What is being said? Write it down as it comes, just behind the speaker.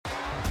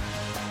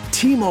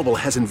T-Mobile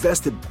has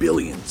invested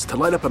billions to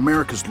light up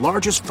America's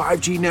largest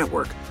 5G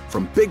network,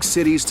 from big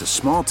cities to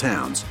small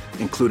towns,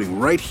 including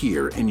right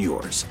here in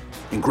yours.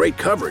 And great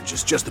coverage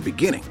is just the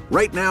beginning.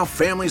 Right now,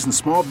 families and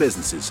small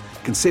businesses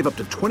can save up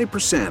to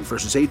 20%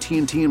 versus AT&T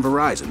and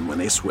Verizon when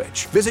they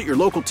switch. Visit your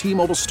local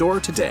T-Mobile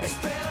store today.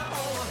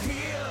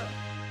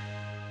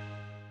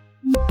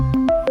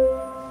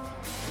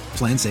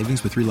 Plan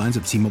savings with 3 lines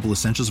of T-Mobile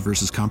Essentials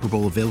versus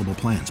comparable available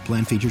plans.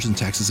 Plan features and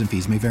taxes and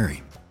fees may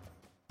vary.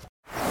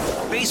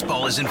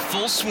 Baseball is in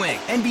full swing.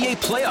 NBA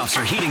playoffs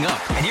are heating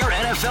up, and your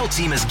NFL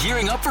team is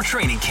gearing up for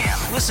training camp.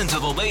 Listen to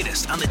the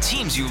latest on the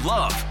teams you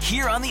love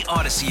here on the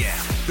Odyssey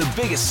app.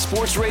 The biggest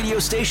sports radio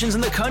stations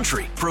in the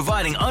country,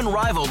 providing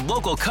unrivaled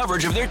local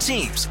coverage of their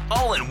teams,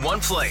 all in one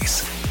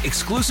place.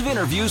 Exclusive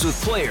interviews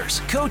with players,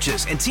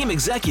 coaches, and team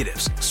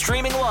executives,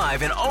 streaming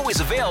live and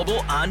always available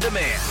on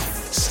demand.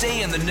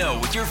 Stay in the know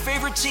with your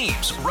favorite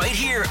teams right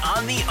here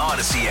on the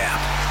Odyssey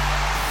app.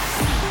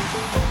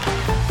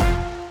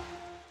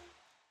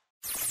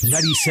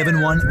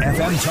 97.1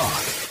 FM Talk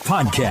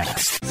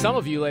Podcast. Some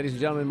of you, ladies and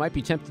gentlemen, might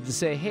be tempted to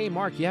say, hey,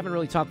 Mark, you haven't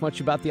really talked much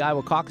about the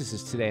Iowa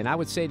caucuses today. And I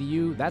would say to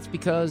you, that's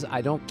because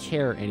I don't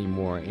care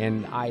anymore.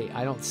 And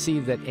I don't see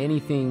that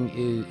anything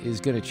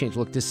is going to change.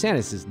 Look,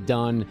 DeSantis is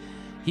done.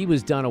 He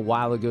was done a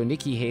while ago.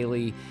 Nikki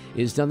Haley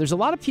is done. There's a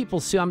lot of people,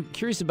 so I'm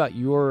curious about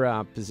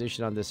your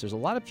position on this. There's a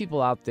lot of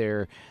people out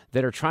there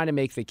that are trying to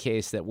make the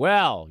case that,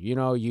 well, you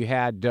know, you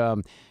had,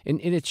 and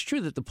it's true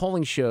that the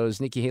polling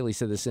shows, Nikki Haley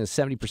said this,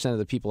 70% of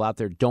the people out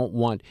there don't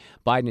want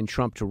Biden and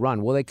Trump to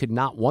run. Well, they could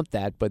not want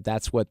that, but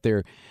that's what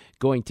they're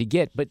going to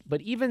get.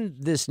 But even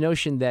this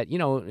notion that, you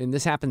know, and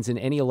this happens in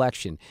any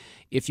election,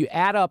 if you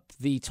add up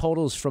the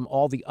totals from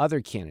all the other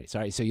candidates,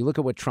 all right, so you look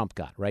at what Trump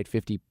got, right,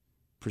 50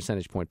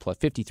 percentage point plus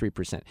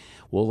 53%.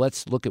 Well,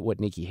 let's look at what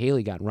Nikki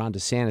Haley got. Ron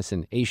DeSantis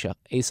and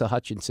Asa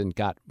Hutchinson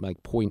got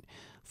like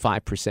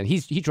 0.5%.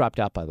 He dropped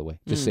out, by the way,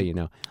 just so you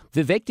know.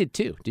 Vivek did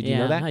too. Did you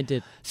know that? Yeah, I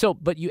did. So,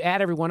 but you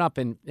add everyone up,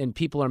 and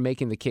people are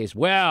making the case,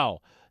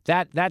 well,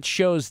 that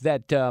shows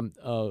that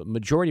a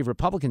majority of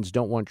Republicans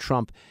don't want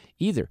Trump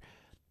either.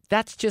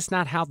 That's just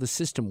not how the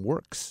system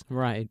works.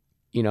 Right.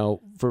 You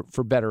know,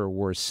 for better or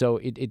worse. So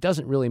it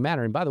doesn't really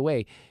matter. And by the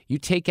way, you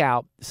take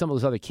out some of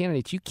those other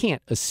candidates, you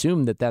can't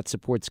assume that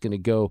support's going to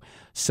go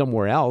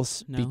somewhere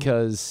else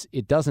because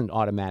it doesn't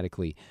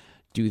automatically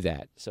do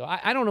that. So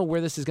I don't know where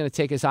this is going to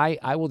take us.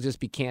 I will just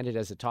be candid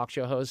as a talk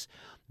show host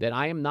that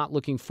I am not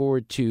looking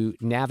forward to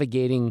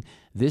navigating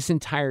this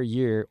entire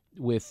year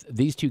with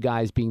these two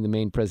guys being the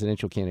main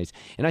presidential candidates.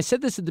 And I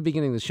said this at the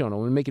beginning of the show, and I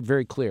want to make it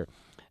very clear.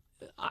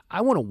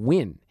 I want to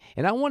win,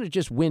 and I want to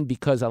just win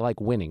because I like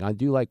winning. I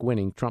do like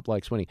winning. Trump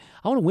likes winning.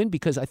 I want to win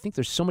because I think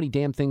there's so many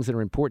damn things that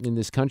are important in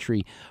this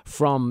country,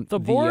 from the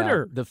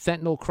border, the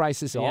fentanyl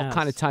crisis, all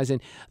kind of ties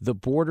in, the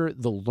border,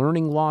 the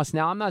learning loss.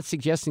 Now, I'm not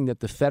suggesting that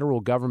the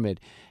federal government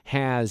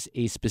has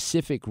a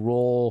specific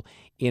role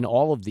in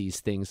all of these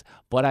things,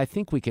 but I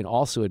think we can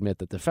also admit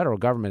that the federal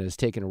government has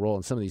taken a role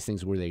in some of these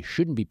things where they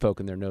shouldn't be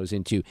poking their nose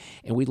into,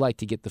 and we'd like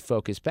to get the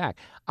focus back.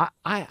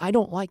 I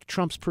don't like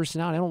Trump's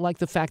personality. I don't like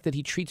the fact that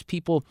he treats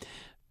people,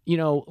 you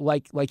know,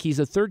 like he's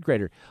a third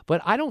grader.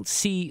 But I don't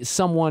see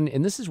someone,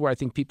 and this is where I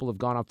think people have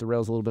gone off the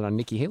rails a little bit on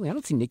Nikki Haley. I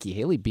don't see Nikki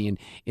Haley being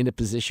in a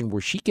position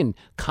where she can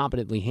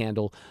competently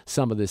handle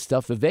some of this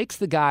stuff. Vivek's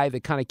the guy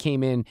that kind of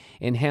came in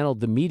and handled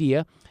the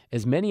media.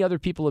 As many other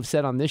people have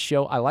said on this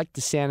show, I like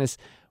DeSantis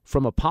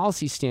from a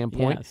policy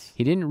standpoint. Yes.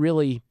 He didn't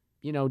really,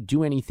 you know,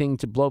 do anything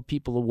to blow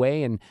people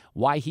away, and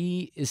why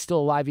he is still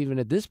alive even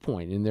at this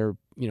point. And they're,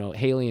 you know,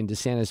 Haley and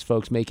DeSantis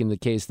folks making the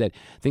case that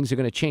things are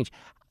going to change.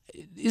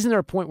 Isn't there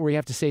a point where you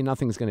have to say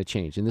nothing's going to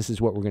change and this is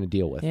what we're going to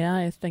deal with? Yeah,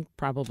 I think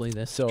probably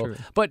that's true.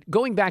 But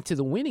going back to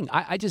the winning,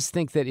 I just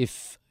think that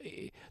if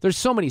there's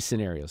so many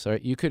scenarios, all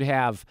right, you could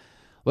have,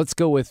 let's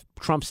go with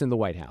Trump's in the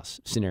White House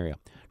scenario.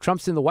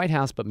 Trump's in the White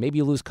House, but maybe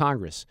you lose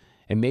Congress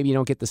and maybe you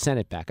don't get the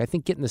Senate back. I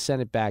think getting the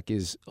Senate back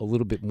is a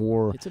little bit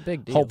more it's a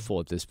big deal. Hopeful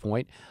at this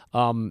point.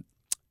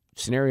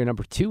 Scenario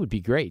number 2 would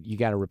be great. You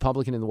got a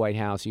Republican in the White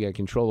House. You got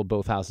control of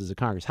both houses of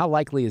Congress. How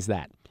likely is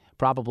that?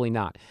 Probably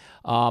not.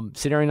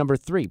 Scenario number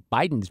 3,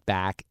 Biden's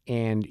back,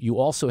 and you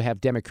also have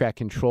Democrat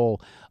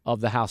control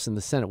of the House and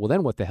the Senate. Well,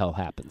 then what the hell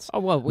happens? Oh,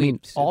 well,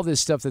 all this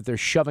stuff that they're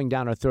shoving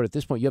down our throat at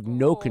this point, you have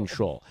no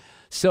control.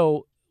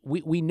 So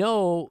we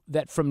know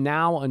that from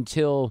now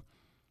until,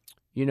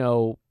 you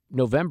know,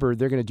 November,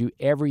 they're going to do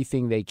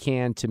everything they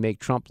can to make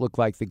Trump look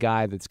like the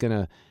guy that's going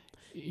to,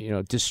 you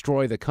know,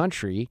 destroy the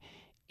country,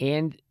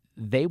 and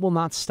they will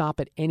not stop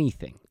at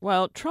anything.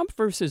 Well, Trump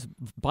versus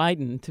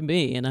Biden, to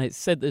me, and I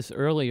said this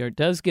earlier,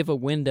 does give a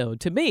window,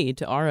 to me,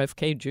 to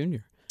RFK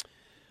Jr.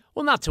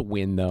 Well, not to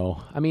win,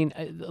 though. I mean,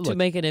 look, to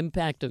make an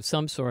impact of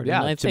some sort. Yeah,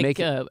 and I to think make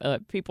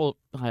it, people,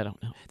 I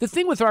don't know. The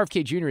thing with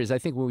RFK Jr. is I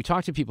think when we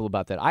talk to people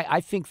about that,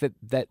 I think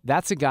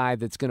that's a guy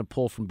that's going to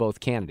pull from both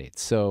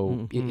candidates.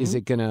 So is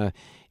it going to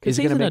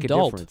make a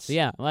difference?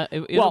 Yeah,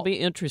 it'll be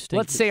interesting.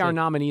 Let's say our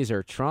nominees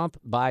are Trump,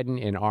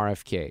 Biden, and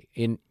RFK.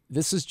 And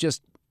this is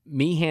just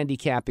me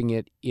handicapping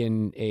it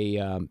in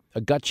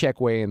a gut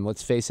check way, and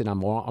let's face it,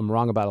 I'm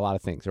wrong about a lot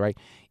of things, right?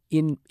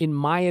 in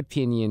my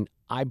opinion,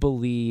 I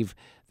believe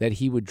that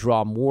he would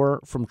draw more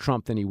from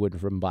Trump than he would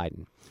from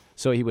Biden.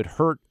 So he would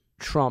hurt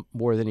Trump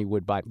more than he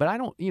would Biden. But I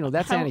don't,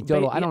 that's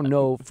anecdotal. I don't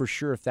know for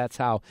sure if that's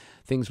how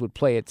things would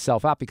play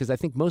itself out, because I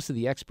think most of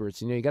the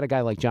experts, you got a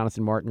guy like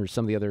Jonathan Martin or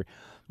some of the other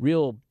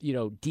real,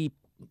 deep.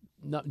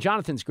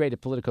 Jonathan's great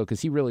at Politico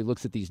because he really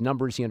looks at these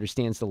numbers. He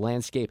understands the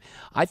landscape.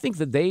 I think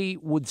that they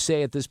would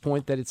say at this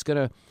point that it's going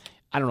to,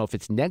 I don't know if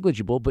it's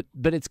negligible, but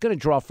it's going to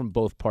draw from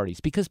both parties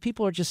because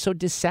people are just so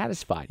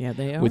dissatisfied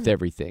with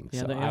everything.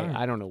 Yeah, so they are.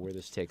 I don't know where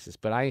this takes us,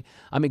 but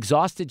I'm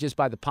exhausted just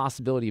by the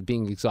possibility of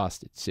being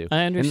exhausted, Sue.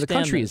 I understand. And the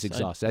country this. is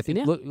exhausted. I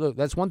think, look,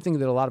 that's one thing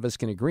that a lot of us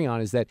can agree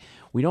on is that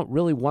we don't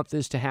really want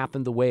this to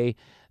happen the way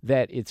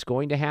that it's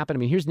going to happen. I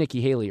mean, here's Nikki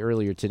Haley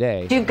earlier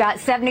today. You've got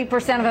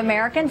 70% of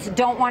Americans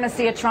don't want to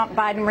see a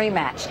Trump-Biden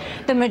rematch.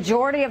 The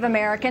majority of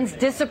Americans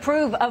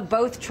disapprove of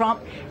both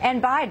Trump and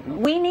Biden.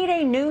 We need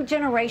a new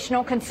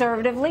generational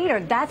conservative leader.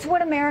 That's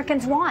what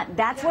Americans want.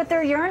 That's what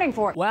they're yearning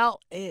for. Well,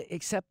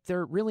 except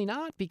they're really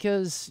not,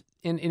 because,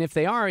 and if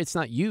they are, it's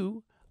not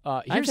you.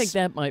 I think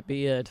that might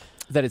be it.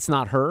 That it's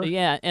not her?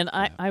 Yeah, and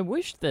I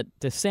wish that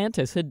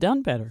DeSantis had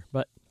done better,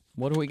 but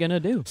what are we going to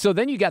do? So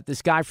then you got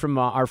this guy from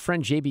our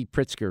friend J.B.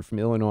 Pritzker from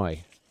Illinois,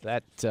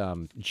 that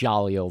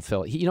jolly old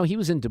fellow. He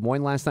was in Des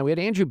Moines last night. We had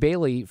Andrew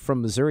Bailey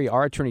from Missouri,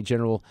 our attorney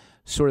general,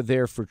 sort of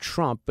there for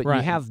Trump. But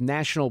you have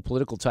national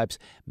political types,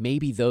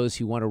 maybe those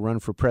who want to run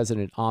for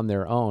president on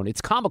their own.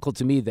 It's comical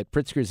to me that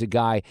Pritzker's a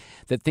guy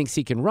that thinks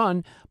he can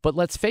run, but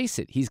let's face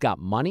it, he's got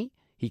money.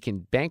 He can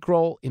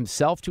bankroll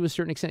himself to a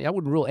certain extent. I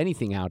wouldn't rule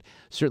anything out,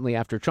 certainly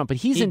after Trump. But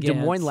he's in Des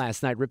Moines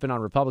last night ripping on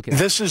Republicans.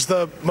 This is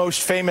the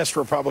most famous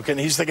Republican.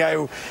 He's the guy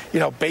who,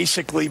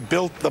 basically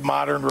built the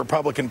modern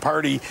Republican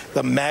Party,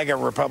 the MAGA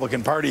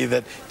Republican Party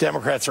that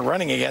Democrats are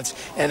running against.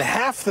 And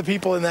half the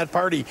people in that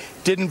party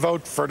didn't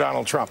vote for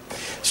Donald Trump.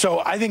 So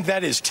I think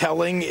that is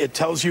telling. It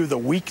tells you the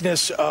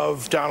weakness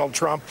of Donald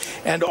Trump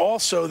and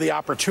also the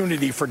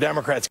opportunity for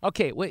Democrats.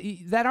 Okay, well,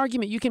 that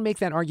argument, you can make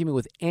that argument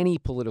with any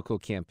political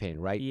campaign,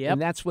 right? Yep.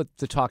 And that's what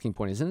the talking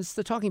point is. And it's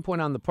the talking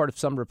point on the part of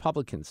some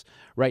Republicans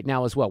right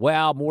now as well.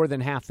 Well, more than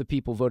half the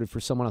people voted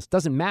for someone else.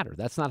 Doesn't matter.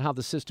 That's not how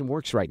the system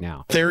works right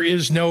now. There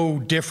is no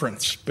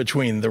difference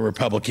between the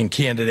Republican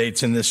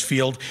candidates in this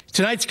field.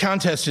 Tonight's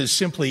contest is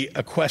simply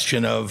a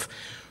question of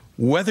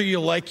whether you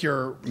like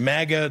your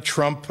MAGA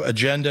Trump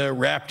agenda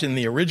wrapped in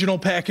the original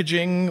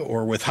packaging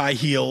or with high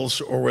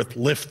heels or with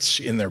lifts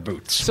in their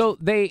boots. So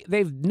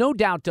they've no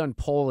doubt done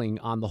polling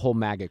on the whole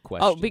MAGA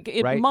question.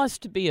 It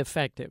must be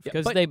effective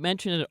because they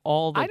mention it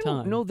all the time. I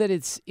don't know that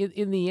it's,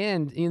 in the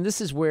end, and this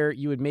is where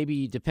you would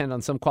maybe depend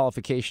on some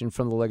qualification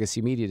from the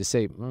legacy media to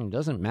say,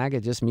 doesn't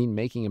MAGA just mean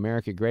making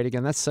America great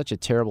again? That's such a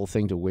terrible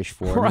thing to wish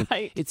for. Right. I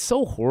mean, it's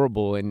so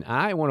horrible, and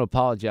I want to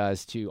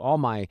apologize to all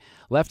my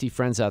lefty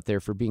friends out there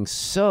for being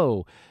so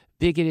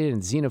bigoted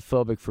and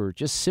xenophobic, for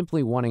just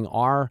simply wanting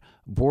our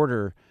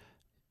border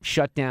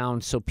shut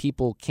down so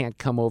people can't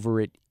come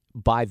over it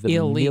by the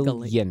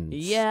millions.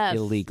 Yes.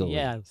 Illegally.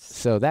 Yes.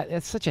 So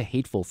that's such a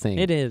hateful thing.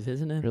 It is,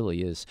 isn't it? It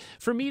really is.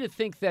 For me to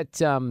think that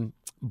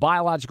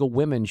biological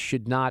women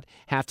should not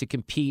have to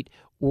compete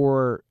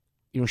or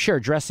share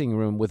a dressing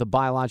room with a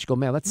biological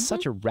male, that's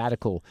such a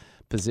radical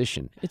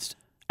position. It's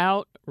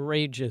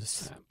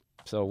outrageous.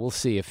 So we'll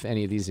see if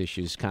any of these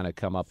issues kind of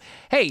come up.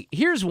 Hey,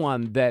 here's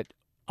one that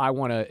I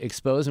want to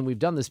expose, and we've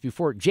done this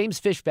before. James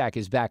Fishbach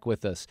is back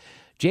with us.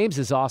 James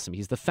is awesome.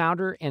 He's the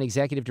founder and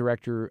executive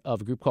director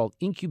of a group called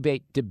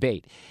Incubate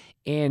Debate.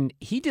 And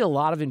he did a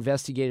lot of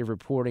investigative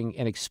reporting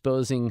and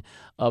exposing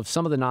of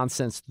some of the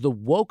nonsense, the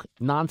woke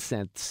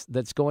nonsense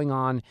that's going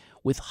on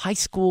with high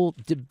school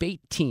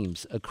debate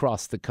teams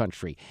across the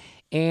country.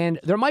 And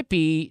there might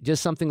be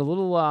just something a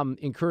little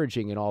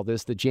encouraging in all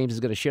this that James is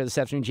going to share this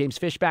afternoon. James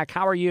Fishbach,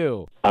 how are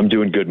you? I'm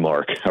doing good,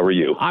 Mark. How are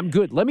you? I'm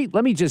good. Let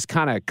me just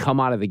kind of come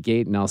out of the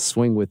gate and I'll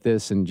swing with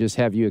this and just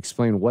have you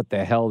explain what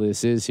the hell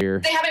this is here.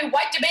 They have a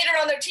white debater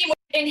on their team, which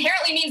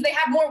inherently means they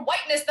have more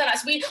whiteness than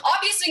us. We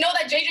obviously know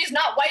that JJ is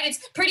not white.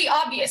 It's pretty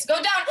obvious. Go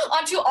down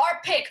onto our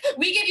pick.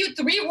 We give you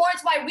 3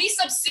 warrants why we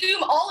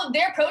subsume all of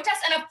their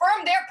protests and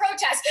affirm their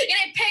protests. In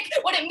a pick,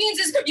 what it means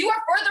is you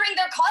are furthering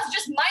their cause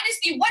just minus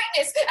the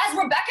whiteness. As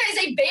Rebecca is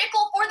a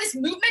vehicle for this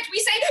movement, we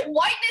say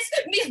whiteness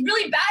is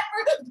really bad for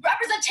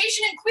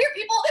representation in queer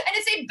people, and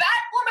it's a bad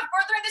form of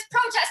furthering this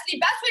protest. The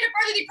best way to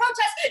further the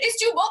protest is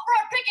to vote for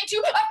our pick and to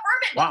affirm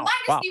it,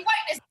 minus the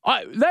whiteness.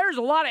 There's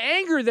a lot of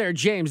anger there,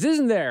 James,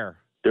 isn't there?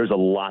 There's a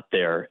lot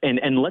there. And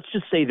let's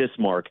just say this,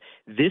 Mark.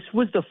 This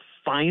was the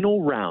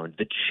final round,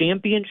 the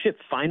championship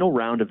final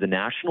round of the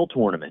national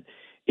tournament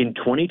in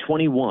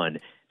 2021.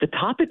 The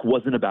topic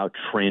wasn't about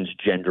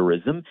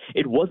transgenderism.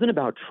 It wasn't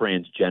about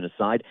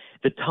transgenocide.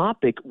 The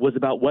topic was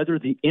about whether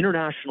the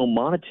International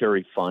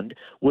Monetary Fund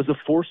was a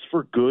force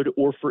for good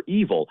or for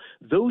evil.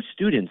 Those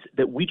students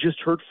that we just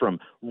heard from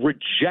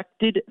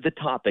rejected the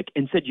topic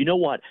and said, you know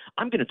what,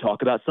 I'm going to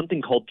talk about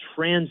something called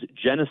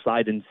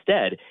transgenocide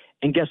instead.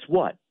 And guess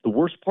what? The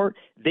worst part,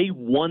 they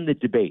won the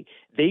debate.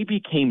 They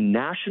became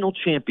national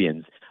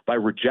champions by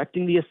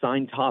rejecting the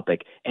assigned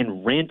topic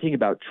and ranting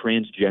about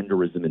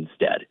transgenderism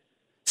instead.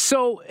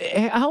 So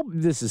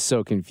this is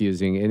so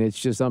confusing, and it's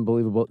just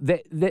unbelievable.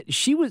 That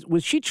she was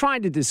she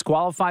trying to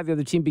disqualify the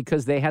other team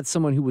because they had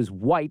someone who was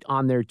white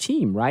on their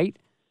team, right?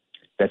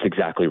 That's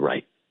exactly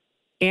right.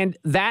 And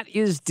that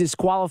is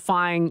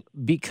disqualifying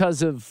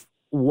because of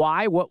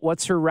why?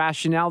 What's her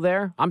rationale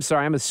there? I'm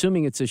sorry, I'm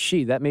assuming it's a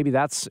she. Maybe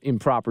that's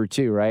improper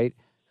too, right?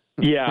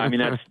 Yeah, I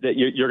mean,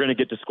 you're going to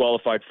get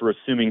disqualified for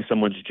assuming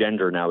someone's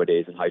gender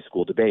nowadays in high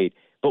school debate.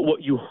 But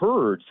what you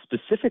heard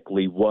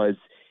specifically was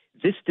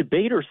this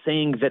debater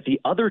saying that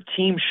the other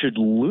team should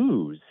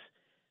lose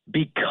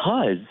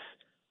because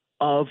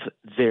of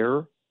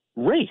their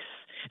race.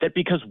 That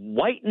because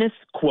whiteness,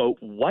 quote,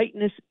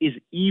 whiteness is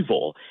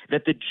evil,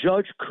 that the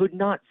judge could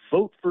not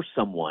vote for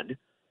someone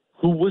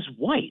who was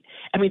white.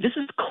 I mean, this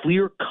is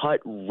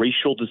clear-cut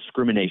racial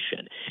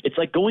discrimination. It's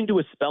like going to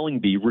a spelling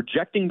bee,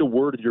 rejecting the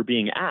word that you're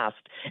being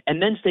asked,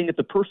 and then saying that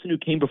the person who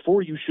came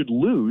before you should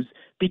lose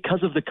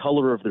because of the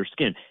color of their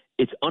skin.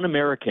 It's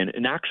un-American,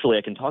 and actually,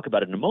 I can talk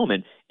about it in a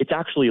moment, it's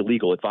actually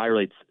illegal. It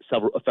violates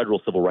a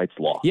federal civil rights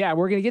law. Yeah,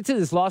 we're going to get to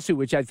this lawsuit,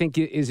 which I think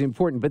is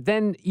important. But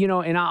then,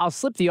 and I'll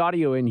slip the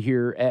audio in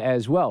here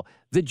as well.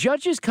 The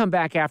judges come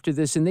back after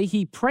this, and they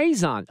heap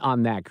praise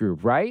on that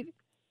group, right?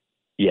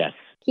 Yes.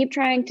 Keep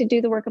trying to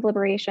do the work of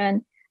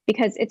liberation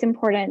because it's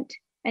important,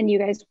 and you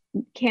guys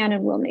can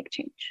and will make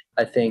change.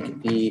 I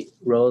think the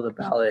role of the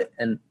ballot,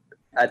 and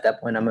at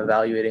that point, I'm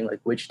evaluating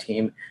which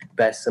team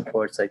best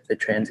supports the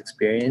trans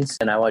experience.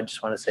 And I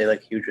just want to say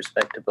huge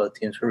respect to both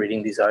teams for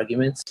reading these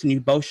arguments.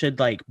 You both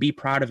should be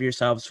proud of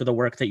yourselves for the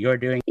work that you're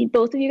doing.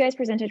 Both of you guys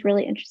presented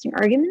really interesting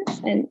arguments,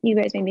 and you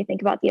guys made me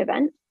think about the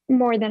event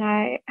more than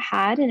I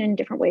had and in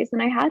different ways than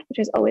I had, which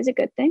is always a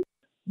good thing.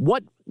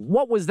 What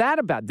was that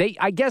about?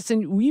 I guess,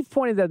 and we've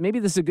pointed that maybe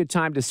this is a good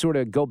time to sort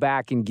of go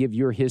back and give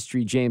your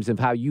history, James, of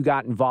how you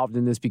got involved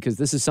in this, because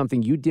this is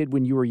something you did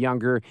when you were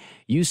younger.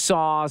 You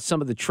saw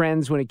some of the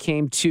trends when it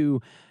came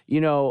to,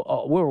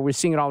 we're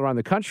seeing it all around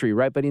the country,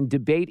 right? But in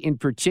debate in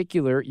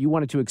particular, you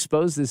wanted to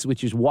expose this,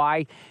 which is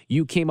why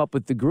you came up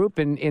with the group.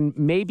 And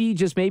maybe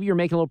you're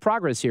making a little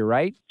progress here,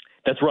 right?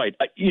 That's right.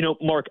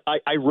 Mark,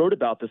 I wrote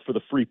about this for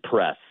the Free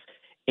Press,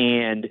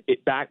 and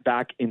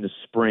back in the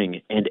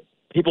spring, and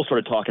people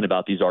started talking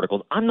about these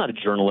articles. I'm not a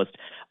journalist.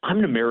 I'm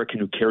an American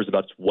who cares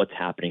about what's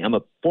happening. I'm a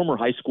former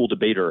high school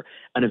debater,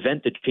 an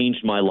event that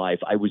changed my life.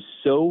 I was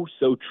so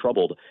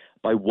troubled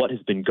by what has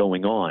been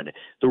going on.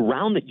 The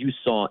round that you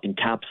saw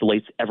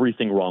encapsulates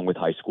everything wrong with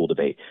high school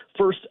debate.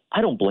 First,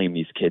 I don't blame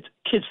these kids.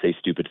 Kids say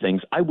stupid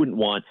things. I wouldn't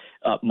want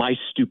my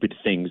stupid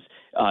things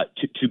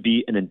to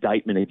be an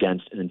indictment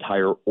against an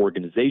entire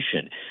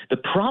organization. The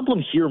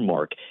problem here,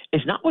 Mark,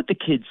 is not what the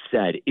kids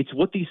said. It's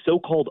what these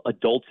so-called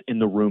adults in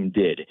the room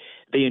did.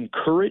 They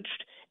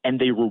encouraged and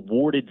they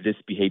rewarded this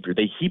behavior.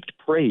 They heaped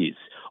praise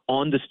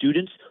on the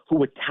students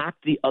who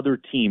attacked the other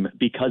team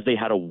because they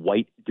had a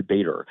white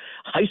debater.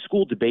 High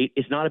school debate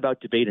is not about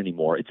debate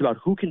anymore. It's about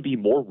who can be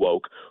more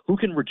woke, who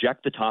can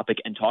reject the topic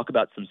and talk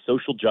about some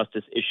social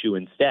justice issue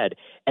instead.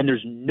 And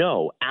there's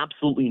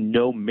absolutely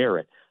no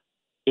merit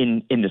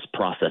in this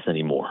process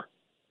anymore.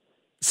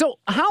 So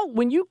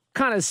when you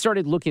kind of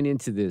started looking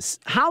into this,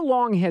 how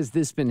long has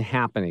this been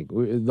happening?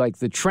 Like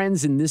the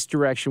trends in this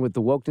direction with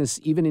the wokeness,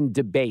 even in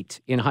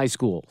debate in high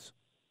schools?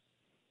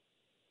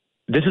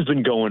 This has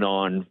been going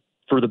on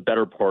for the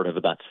better part of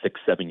about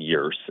 6-7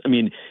 years. I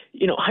mean,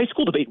 high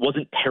school debate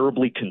wasn't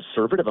terribly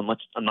conservative. I'm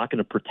not going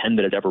to pretend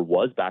that it ever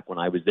was back when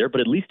I was there,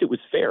 but at least it was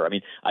fair. I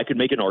mean, I could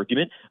make an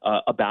argument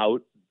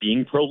about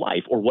being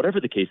pro-life or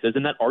whatever the case is,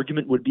 and that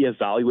argument would be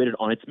evaluated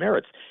on its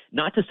merits.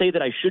 Not to say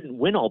that I shouldn't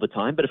win all the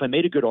time, but if I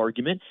made a good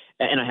argument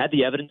and I had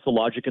the evidence, the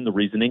logic, and the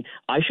reasoning,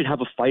 I should have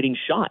a fighting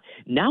shot.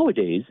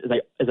 Nowadays,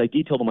 as I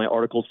detailed in my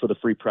articles for the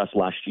Free Press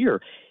last year,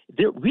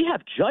 we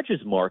have judges,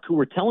 Mark, who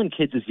are telling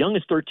kids as young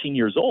as 13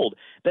 years old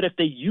that if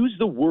they use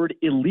the word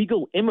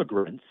illegal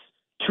immigrants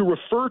to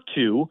refer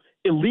to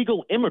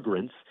illegal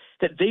immigrants,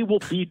 that they will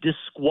be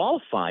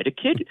disqualified.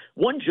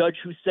 One judge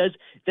who says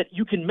that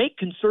you can make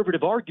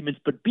conservative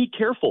arguments, but be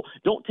careful.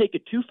 Don't take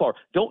it too far.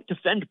 Don't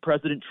defend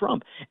President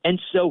Trump. And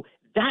so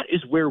that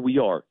is where we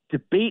are.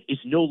 Debate is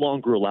no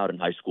longer allowed in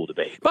high school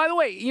debate. By the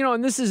way,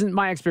 and this isn't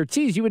my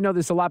expertise. You would know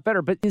this a lot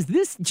better. But is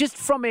this just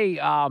from a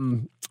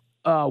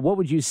what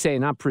would you say,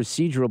 not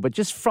procedural, but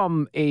just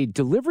from a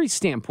delivery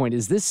standpoint,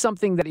 is this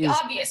something that is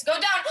obvious? Go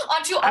down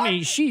onto I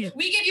mean,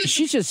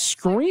 she's just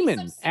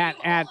screaming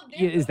at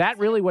is that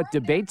really what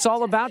debate's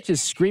all about?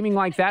 Just screaming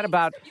like that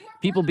about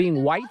people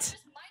being white?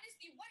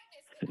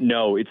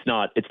 No, it's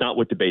not. It's not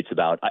what debate's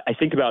about. I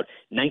think about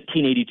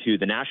 1982,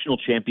 the national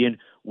champion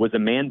was a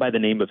man by the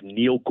name of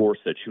Neil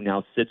Gorsuch, who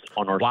now sits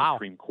on our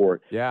Supreme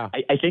Court. Yeah.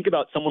 I think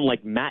about someone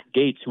like Matt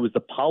Gaetz, who was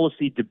the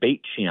policy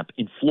debate champ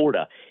in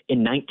Florida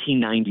in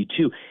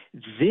 1992.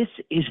 This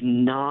is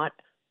not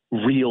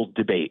real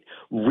debate.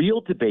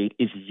 Real debate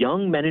is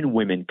young men and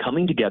women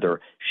coming together,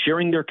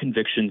 sharing their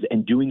convictions,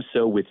 and doing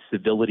so with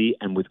civility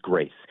and with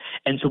grace.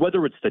 And so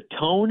whether it's the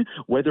tone,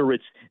 whether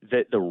it's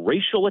the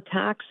racial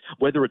attacks,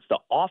 whether it's the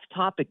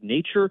off-topic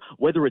nature,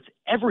 whether it's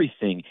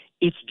everything,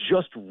 it's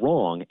just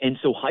wrong. And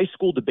so high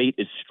school debate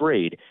is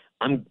strayed.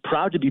 I'm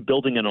proud to be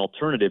building an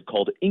alternative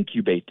called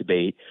Incubate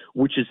Debate,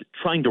 which is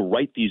trying to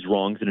right these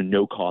wrongs in a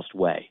no-cost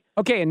way.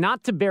 Okay, and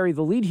not to bury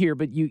the lead here,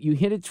 but you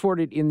hinted toward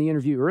it in the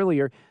interview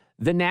earlier.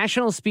 The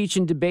National Speech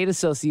and Debate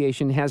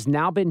Association has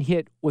now been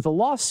hit with a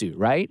lawsuit,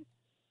 right?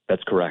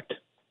 That's correct.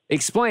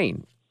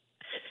 Explain.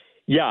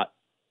 Yeah,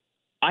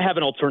 I have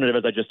an alternative,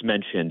 as I just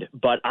mentioned,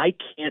 but I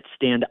can't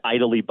stand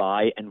idly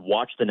by and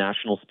watch the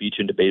National Speech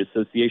and Debate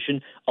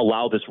Association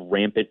allow this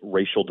rampant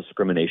racial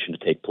discrimination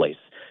to take place.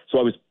 So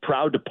I was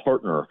proud to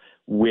partner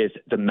with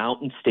the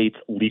Mountain States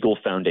Legal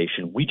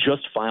Foundation. We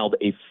just filed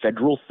a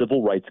federal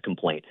civil rights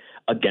complaint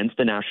against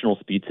the National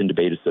Speech and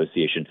Debate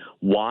Association.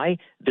 Why?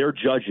 Their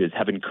judges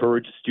have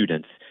encouraged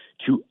students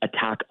to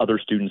attack other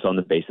students on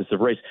the basis of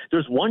race.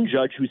 There's one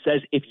judge who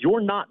says, if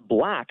you're not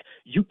black,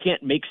 you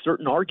can't make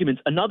certain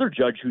arguments. Another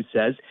judge who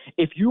says,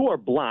 if you are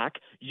black,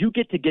 you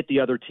get to get the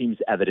other team's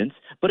evidence.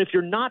 But if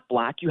you're not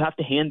black, you have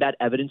to hand that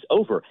evidence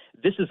over.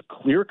 This is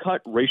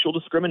clear-cut racial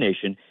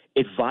discrimination.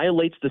 It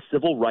violates the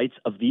civil rights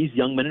of these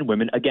young men and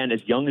women, again,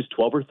 as young as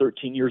 12 or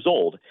 13 years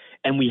old.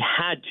 And we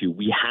had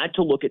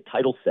to look at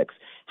Title VI,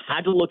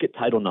 had to look at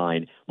Title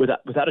IX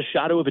without a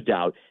shadow of a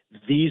doubt.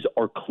 These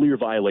are clear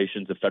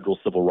violations of federal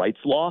civil rights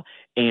law.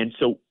 And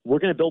so we're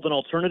going to build an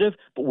alternative,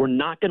 but we're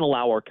not going to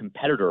allow our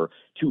competitor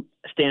to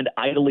stand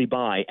idly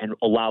by and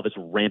allow this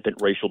rampant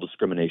racial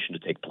discrimination to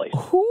take place.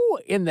 Who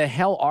in the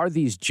hell are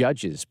these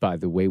judges, by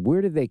the way?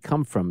 Where do they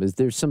come from? Is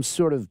there some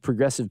sort of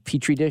progressive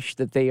petri dish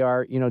that they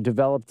are,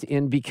 developed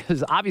in?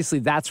 Because obviously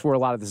that's where a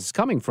lot of this is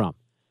coming from.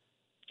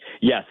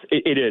 Yes,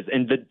 it is.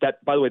 And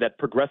that, by the way, that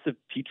progressive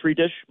petri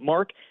dish,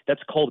 Mark,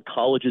 that's called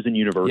colleges and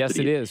universities. Yes,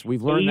 it is.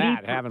 We've learned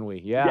that, haven't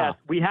we? Yeah. Yes,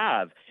 we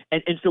have.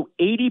 And so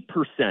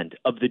 80%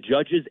 of the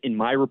judges in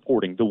my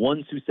reporting, the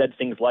ones who said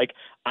things like,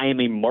 I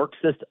am a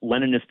Marxist,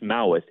 Leninist,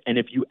 Maoist, and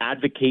if you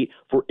advocate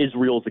for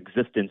Israel's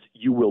existence,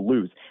 you will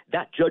lose.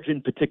 That judge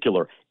in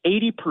particular,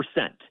 80%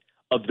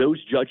 of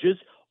those judges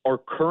are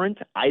current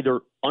either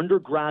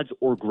undergrads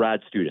or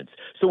grad students.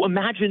 So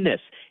imagine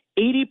this.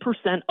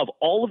 80% of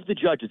all of the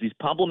judges, these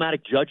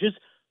problematic judges,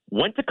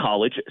 went to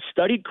college,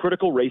 studied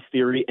critical race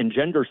theory and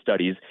gender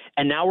studies,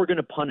 and now we're going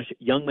to punish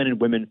young men and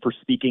women for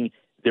speaking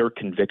their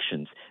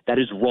convictions. That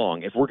is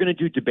wrong. If we're going to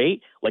do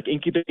debate like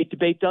Incubate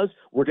Debate does,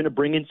 we're going to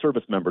bring in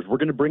service members. We're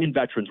going to bring in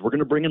veterans. We're going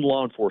to bring in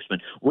law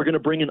enforcement. We're going to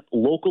bring in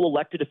local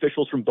elected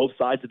officials from both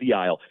sides of the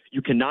aisle.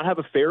 You cannot have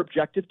a fair,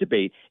 objective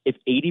debate if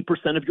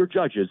 80% of your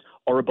judges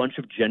are a bunch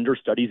of gender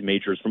studies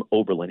majors from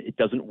Oberlin. It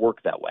doesn't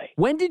work that way.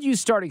 When did you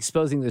start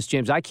exposing this,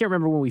 James? I can't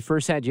remember when we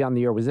first had you on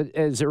the air. Was it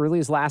as early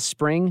as last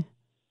spring?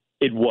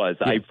 It was.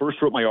 Yeah. I first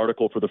wrote my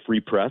article for the Free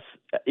Press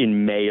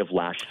in May of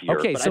last year.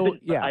 Okay,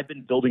 but I've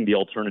been building the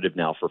alternative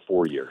now for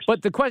 4 years.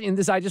 But the question,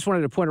 I just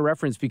wanted to point a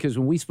reference because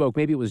when we spoke,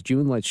 maybe it was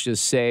June, let's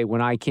just say,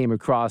 when I came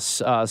across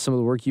some of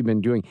the work you've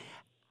been doing.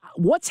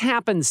 What's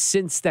happened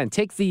since then?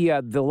 Take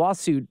the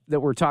lawsuit that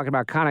we're talking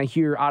about kind of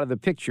here out of the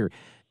picture.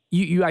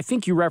 I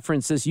think you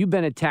referenced this. You've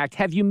been attacked.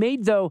 Have you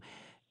made, though,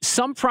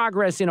 some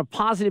progress in a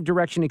positive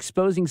direction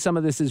exposing some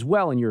of this as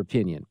well, in your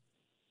opinion?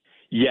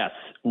 Yes,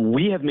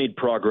 we have made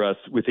progress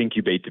with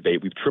Incubate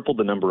Debate. We've tripled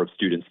the number of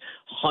students.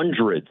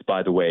 Hundreds,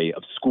 by the way,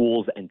 of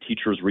schools and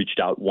teachers reached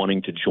out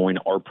wanting to join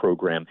our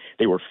program.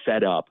 They were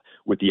fed up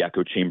with the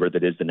echo chamber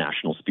that is the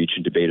National Speech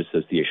and Debate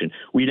Association.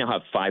 We now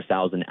have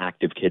 5,000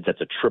 active kids.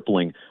 That's a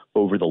tripling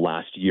over the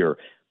last year.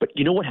 But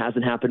you know what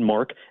hasn't happened,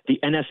 Mark? The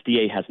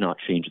NSDA has not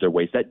changed their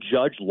ways. That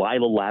judge,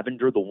 Lila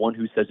Lavender, the one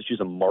who says that she's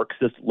a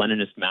Marxist,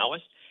 Leninist,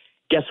 Maoist,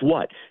 guess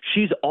what?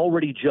 She's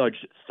already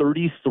judged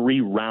 33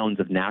 rounds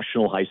of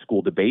national high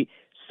school debate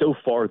so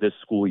far this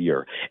school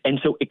year. And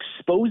so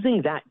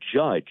exposing that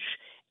judge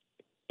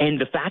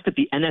and the fact that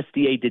the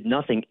NSDA did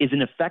nothing is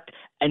in effect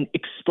and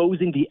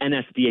exposing the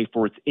NSDA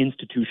for its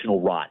institutional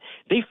rot.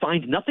 They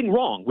find nothing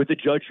wrong with a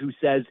judge who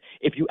says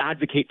if you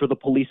advocate for the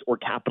police or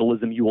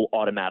capitalism, you will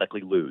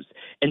automatically lose.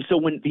 And so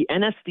when the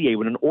NSDA,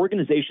 when an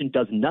organization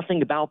does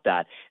nothing about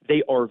that,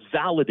 they are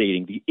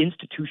validating the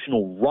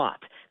institutional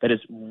rot that has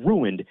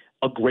ruined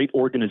a great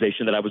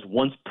organization that I was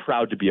once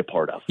proud to be a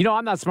part of.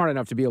 I'm not smart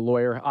enough to be a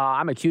lawyer.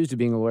 I'm accused of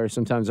being a lawyer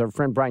sometimes. Our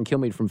friend Brian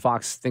Kilmeade from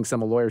Fox thinks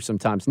I'm a lawyer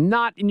sometimes.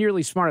 Not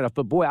nearly smart enough,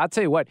 but boy, I'll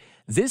tell you what,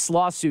 this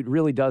lawsuit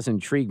really does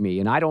intrigue me.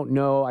 And I don't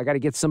know, I got to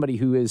get somebody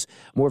who is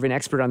more of an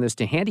expert on this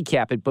to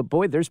handicap it. But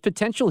boy, there's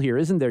potential here,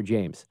 isn't there,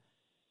 James?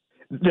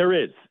 There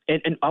is.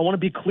 And I want to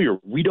be clear.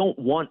 We don't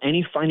want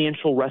any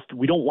financial rest.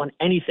 We don't want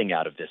anything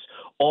out of this.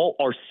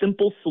 Our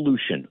simple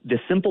solution, the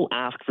simple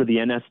ask for the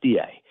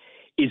NSDA,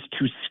 is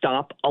to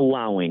stop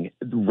allowing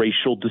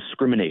racial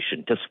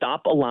discrimination, to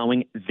stop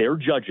allowing their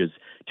judges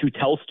to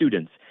tell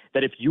students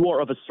that if you are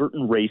of a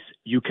certain race,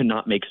 you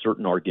cannot make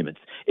certain arguments.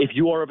 If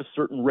you are of a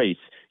certain race,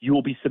 you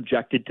will be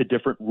subjected to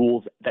different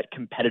rules that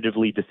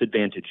competitively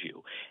disadvantage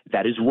you.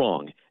 That is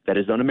wrong. That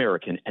is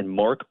un-American. And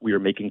Mark, we are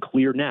making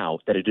clear now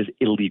that it is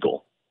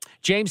illegal.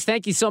 James,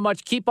 thank you so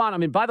much. Keep on. I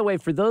mean, by the way,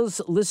 for those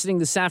listening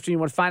this afternoon, you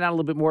want to find out a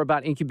little bit more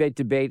about Incubate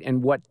Debate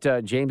and what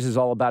James is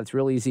all about. It's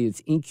real easy.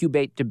 It's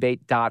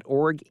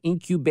incubatedebate.org,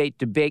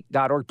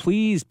 incubatedebate.org.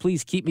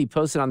 Please keep me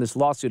posted on this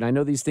lawsuit. I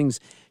know these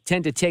things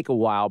tend to take a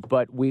while,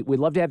 but we'd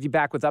love to have you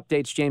back with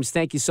updates. James,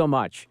 thank you so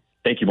much.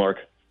 Thank you, Mark.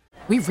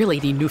 We really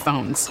need new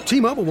phones.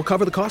 T-Mobile will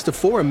cover the cost of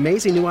 4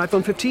 amazing new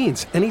iPhone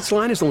 15s, and each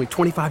line is only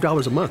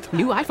 $25 a month.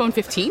 New iPhone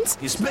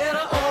 15s? It's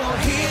better over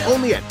here.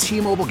 Only at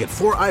T-Mobile, get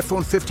 4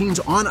 iPhone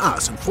 15s on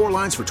us and 4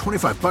 lines for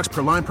 $25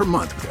 per line per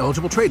month with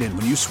eligible trade-in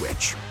when you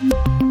switch.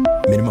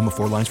 Minimum of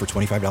 4 lines for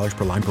 $25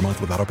 per line per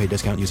month with autopay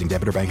discount using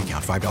debit or bank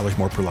account. $5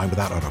 more per line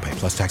without autopay,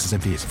 plus taxes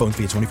and fees. Phone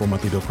fee at 24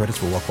 monthly bill credits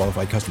for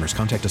well-qualified customers.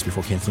 Contact us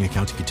before canceling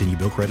account to continue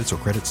bill credits or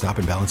credit stop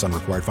and balance on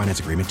required finance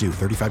agreement due.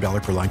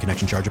 $35 per line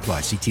connection charge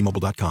applies. See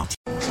T-Mobile.com.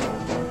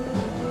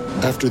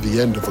 After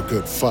the end of a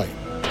good fight,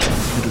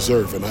 you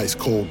deserve an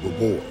ice-cold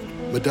reward.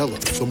 Modelo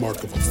is the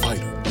mark of a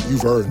fighter.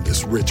 You've earned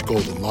this rich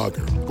golden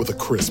lager with a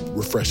crisp,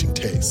 refreshing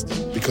taste.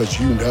 Because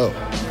you know,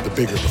 the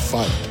bigger the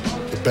fight,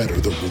 the better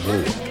the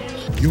reward.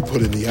 You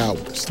put in the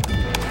hours,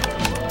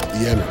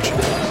 the energy,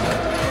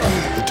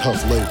 the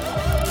tough labor.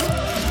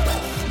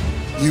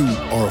 You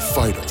are a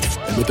fighter,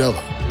 and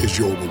Modelo is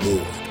your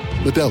reward.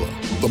 Modelo,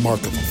 the mark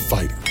of a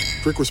fighter.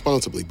 Drink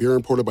responsibly. Beer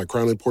imported by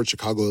Crown Imports,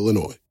 Chicago,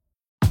 Illinois.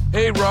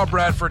 Hey, Rob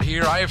Bradford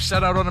here. I have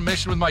set out on a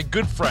mission with my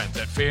good friends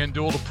at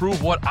FanDuel to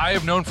prove what I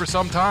have known for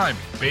some time.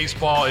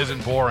 Baseball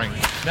isn't boring.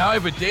 Now I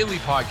have a daily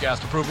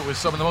podcast to prove it with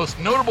some of the most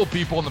notable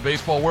people in the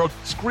baseball world,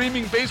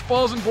 screaming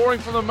baseball isn't boring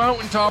from the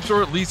mountaintops,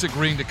 or at least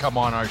agreeing to come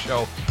on our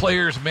show.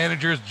 Players,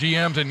 managers,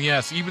 GMs, and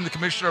yes, even the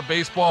commissioner of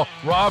baseball,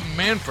 Rob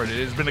Manfred.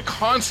 It has been a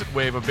constant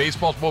wave of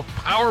baseball's most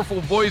powerful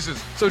voices.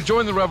 So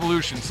join the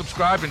revolution.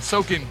 Subscribe and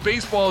soak in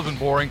Baseball Isn't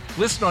Boring.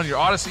 Listen on your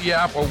Odyssey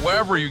app or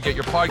wherever you get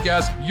your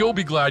podcasts. You'll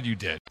be glad you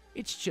did.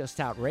 It's just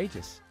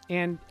outrageous.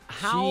 And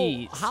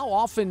how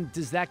often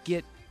does that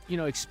get,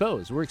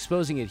 exposed? We're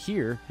exposing it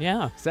here.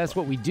 Yeah. So that's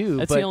what we do.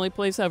 That's the only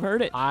place I've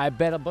heard it. I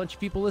bet a bunch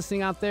of people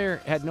listening out there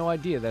had no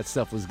idea that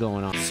stuff was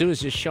going on. Sue is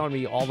just showing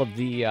me all of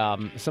the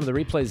some of the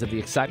replays of the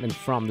excitement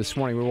from this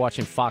morning. We were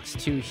watching Fox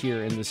 2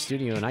 here in the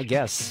studio, and I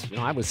guess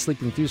I was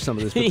sleeping through some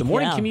of this. But the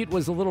morning commute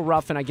was a little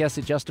rough, and I guess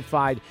it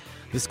justified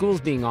the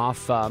schools being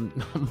off.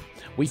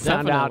 We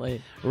found out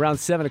around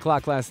 7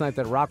 o'clock last night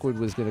that Rockwood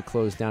was going to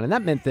close down. And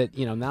that meant that,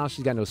 now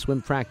she's got no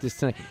swim practice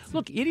tonight.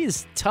 Look, it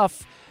is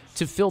tough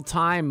to fill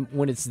time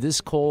when it's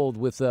this cold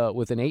with an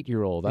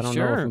 8-year-old. I don't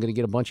know if I'm going to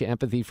get a bunch of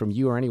empathy from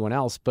you or anyone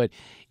else. But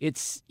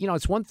it's,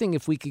 it's one thing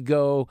if we could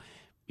go,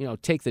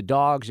 take the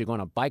dogs or go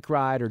on a bike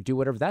ride or do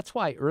whatever. That's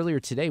why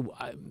earlier today,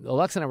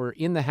 Alexa and I were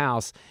in the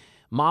house.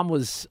 Mom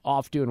was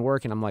off doing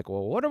work, and I'm like,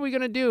 well, what are we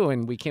going to do?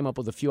 And we came up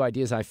with a few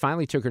ideas. I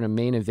finally took her to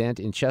Main Event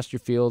in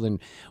Chesterfield,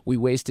 and we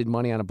wasted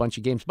money on a bunch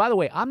of games. By the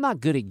way, I'm not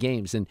good at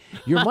games, and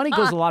your monty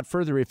goes a lot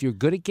further if you're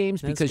good at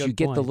games because you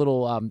get the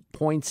little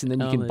points, and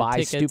then you can buy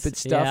tickets, stupid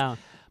stuff. Yeah.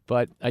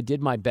 But I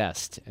did my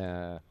best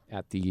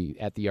at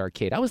the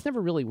arcade. I was never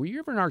really. Were you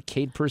ever an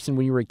arcade person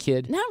when you were a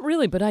kid? Not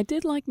really, but I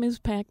did like Ms.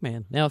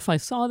 Pac-Man. Now, if I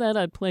saw that,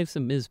 I'd play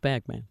some Ms.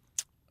 Pac-Man.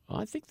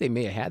 I think they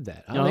may have had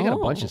that. They got a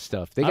bunch of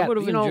stuff. I would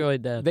have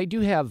enjoyed that. They do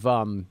have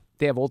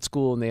they have old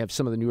school and they have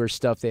some of the newer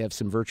stuff. They have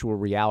some virtual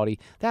reality.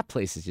 That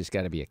place has just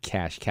got to be a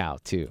cash cow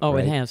too. Oh,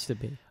 right? It has to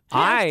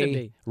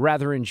be.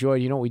 Rather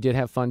enjoyed. What we did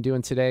have fun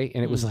doing today,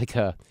 and it was like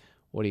a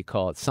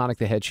Sonic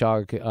the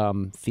Hedgehog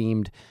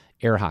themed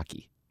air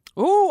hockey.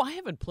 Oh, I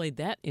haven't played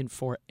that in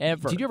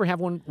forever. Did you ever have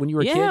one when you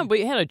were a kid? Yeah,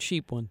 we had a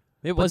cheap one.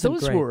 It wasn't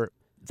great.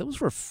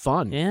 Those were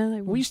fun. Yeah,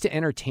 we used to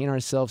entertain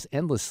ourselves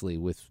endlessly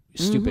with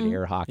stupid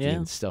air hockey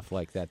and stuff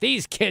like that.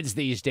 These kids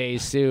these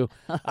days, Sue,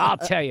 I'll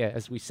tell you,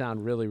 as we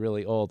sound really,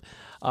 really old.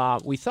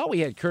 We thought we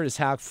had Curtis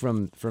Houck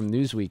from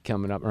Newsweek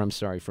coming up, or I'm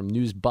sorry, from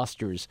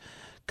Newsbusters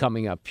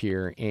coming up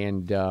here,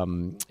 and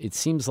it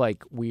seems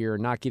like we're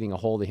not getting a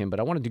hold of him, but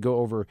I wanted to go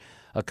over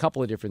a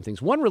couple of different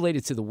things. One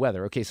related to the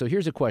weather. Okay, so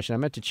here's a question. I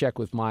meant to check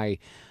with my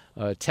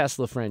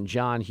Tesla friend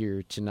John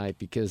here tonight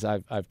because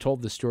I've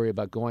told the story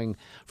about going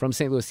from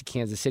St. Louis to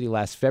Kansas City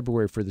last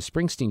February for the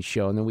Springsteen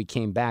show, and then we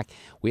came back.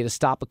 We had to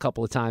stop a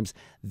couple of times.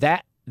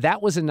 That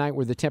was a night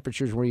where the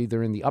temperatures were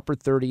either in the upper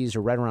 30s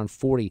or right around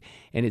 40,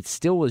 and it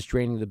still was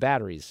draining the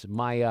batteries.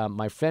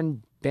 My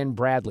friend Ben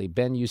Bradley,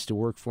 Ben used to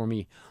work for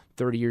me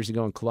 30 years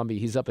ago in Columbia.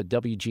 He's up at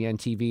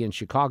WGN-TV in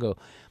Chicago.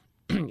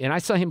 And I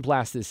saw him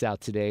blast this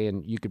out today,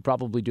 and you could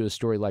probably do a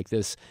story like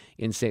this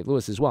in St.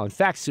 Louis as well. In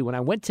fact, Sue, when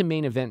I went to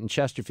Main Event in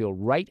Chesterfield,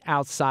 right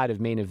outside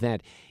of Main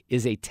Event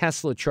is a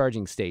Tesla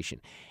charging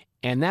station.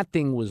 And that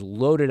thing was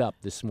loaded up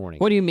this morning.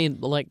 What do you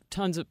mean, like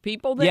tons of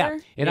people there?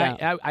 Yeah,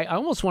 and I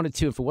almost wanted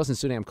to, if it wasn't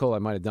so damn cold, I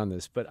might have done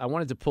this, but I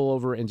wanted to pull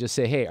over and just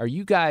say, hey, are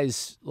you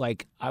guys,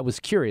 I was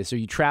curious, are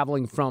you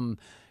traveling from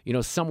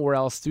somewhere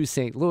else through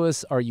St.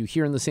 Louis? Are you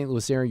here in the St.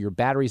 Louis area? Your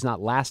battery's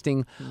not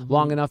lasting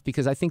long enough?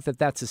 Because I think that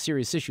that's a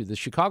serious issue. The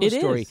Chicago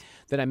story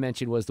that I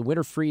mentioned was the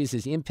winter freeze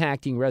is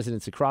impacting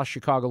residents across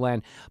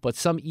Chicagoland, but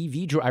some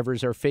EV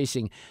drivers are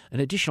facing an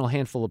additional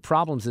handful of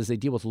problems as they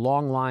deal with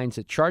long lines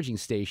at charging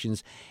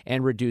stations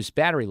and reduced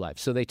battery life.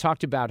 So they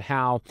talked about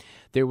how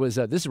there was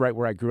this is right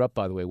where I grew up,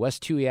 by the way,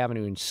 West Toohey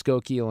Avenue in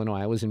Skokie,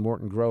 Illinois. I was in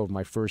Morton Grove,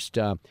 my first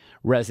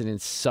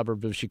residence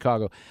suburb of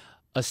Chicago.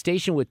 A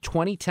station with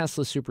 20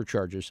 Tesla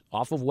superchargers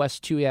off of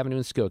West 2 Avenue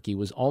in Skokie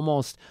was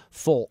almost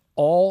full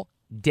all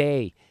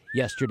day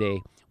yesterday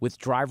with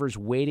drivers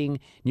waiting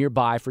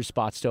nearby for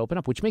spots to open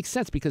up, which makes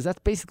sense because that's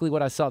basically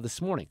what I saw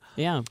this morning.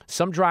 Yeah.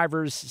 Some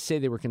drivers say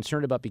they were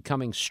concerned about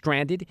becoming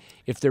stranded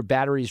if their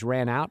batteries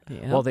ran out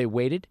while they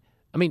waited.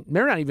 I mean,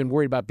 they're not even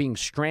worried about being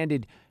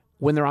stranded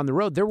when they're on the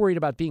road. They're worried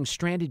about being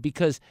stranded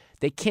because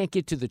they can't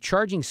get to the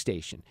charging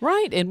station.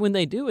 Right, and when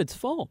they do, it's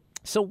full.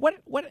 So what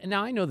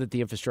now I know that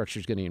the infrastructure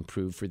is going to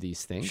improve for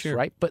these things,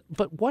 right? But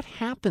what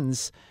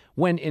happens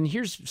when, and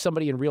here's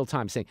somebody in real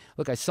time saying,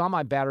 look, I saw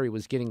my battery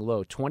was getting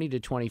low, 20 to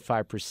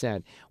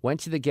 25%,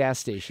 went to the gas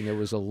station, there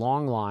was a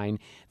long line,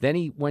 then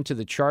he went to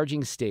the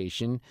charging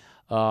station,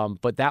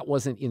 but that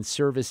wasn't in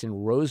service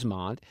in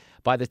Rosemont.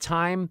 By the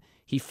time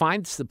he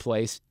finds the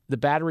place, the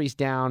battery's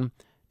down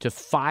to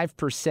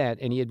 5%,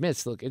 and he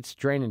admits, look, it's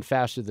draining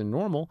faster than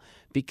normal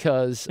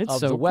because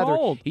of the weather.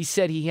 Cold. He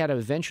said he had to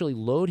eventually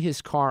load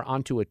his car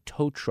onto a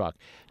tow truck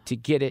to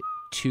get it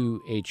to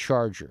a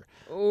charger.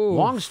 Oof.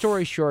 Long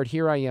story short,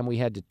 here I am. We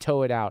had to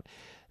tow it out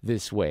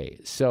this way.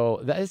 So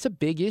that's a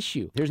big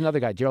issue. Here's another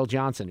guy, Daryl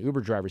Johnson,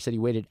 Uber driver, said he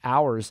waited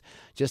hours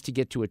just to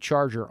get to a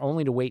charger,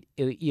 only to wait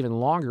even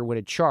longer when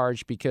it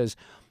charged because,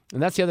 and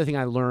that's the other thing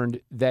I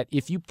learned, that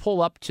if you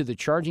pull up to the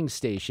charging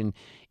station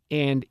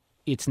and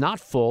it's not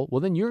full, well,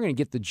 then you're going to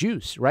get the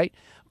juice, right?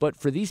 But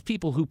for these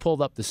people who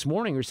pulled up this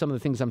morning or some of the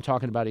things I'm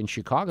talking about in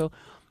Chicago,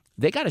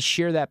 they got to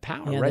share that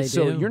power, right?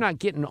 So you're not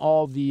getting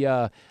all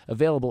the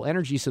available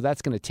energy, so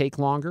that's going to take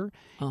longer.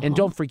 And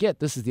don't forget,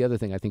 this is the other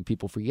thing I think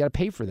people forget. You got to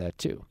pay for that,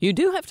 too. You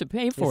do have to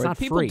pay for It's it. not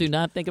People free. do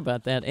not think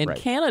about that. In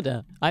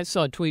Canada, I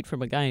saw a tweet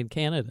from a guy in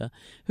Canada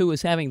who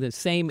was having the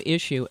same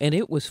issue, and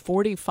it was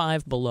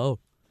 45 below.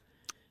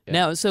 Yeah.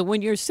 Now, so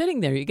when you're sitting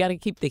there, you got to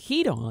keep the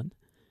heat on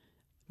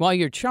while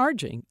you're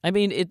charging. I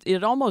mean,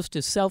 it almost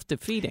is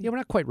self-defeating. Yeah, we're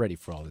not quite ready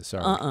for all this,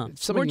 are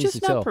we? We're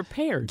just not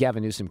prepared.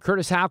 Gavin Newsom.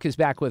 Curtis Houck is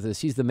back with us.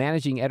 He's the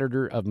managing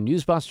editor of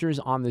Newsbusters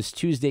on this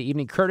Tuesday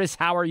evening. Curtis,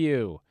 how are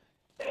you?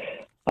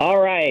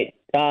 All right.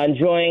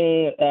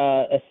 Enjoying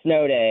a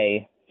snow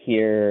day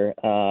here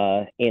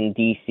in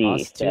D.C.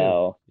 Us too.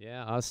 So,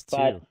 yeah, us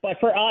too. But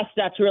for us,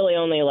 that's really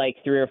only like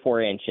 3 or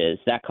 4 inches.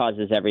 That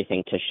causes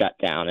everything to shut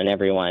down, and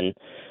everyone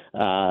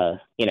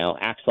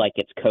acts like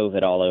it's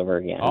COVID all over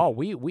again.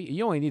 Oh,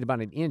 you only need about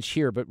an inch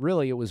here, but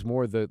really it was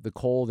more the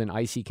cold and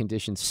icy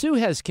conditions. Sue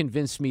has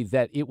convinced me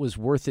that it was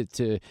worth it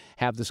to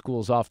have the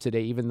schools off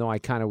today, even though I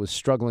kind of was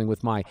struggling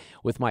with my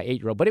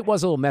 8-year-old. But it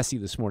was a little messy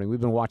this morning.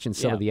 We've been watching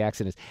some of the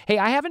accidents. Hey,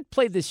 I haven't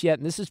played this yet,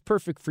 and this is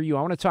perfect for you.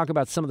 I want to talk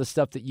about some of the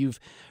stuff that you've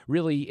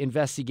really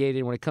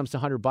investigated when it comes to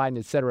Hunter Biden,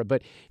 et cetera.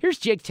 But here's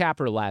Jake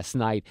Tapper last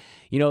night,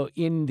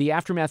 in the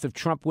aftermath of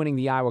Trump winning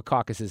the Iowa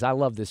caucuses. I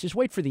love this. Just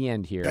wait for the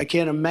end here. I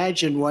can't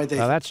imagine why they...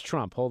 Oh, that's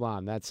Trump. Hold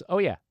on.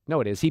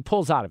 No, it is. He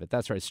pulls out of it.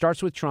 That's right. It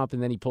starts with Trump,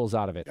 and then he pulls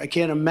out of it. I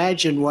can't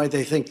imagine why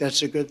they think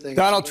that's a good thing.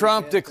 Donald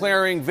Trump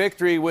declaring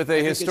victory with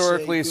a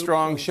historically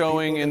strong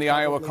showing in the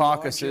Iowa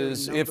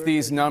caucuses. If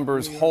these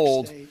numbers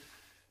hold,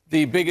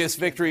 the biggest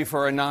victory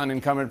for a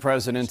non-incumbent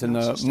president in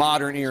the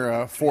modern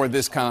era for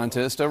this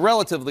contest. A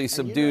relatively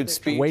subdued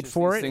speech. Wait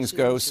for it. Things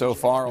go so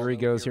far. Here he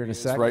goes here in a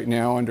second. Right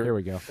now, here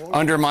we go.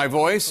 Under my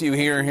voice, you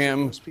hear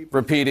him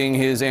repeating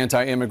his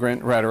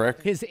anti-immigrant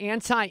rhetoric. His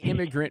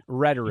anti-immigrant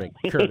rhetoric,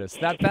 Curtis.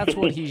 That's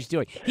what he's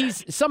doing.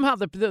 He's somehow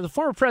the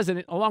former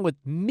president, along with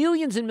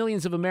millions and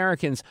millions of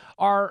Americans,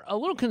 are a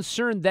little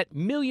concerned that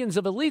millions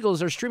of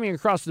illegals are streaming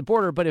across the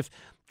border. But if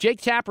Jake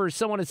Tapper,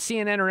 someone at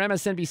CNN or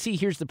MSNBC,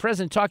 hears the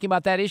president talking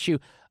about that issue,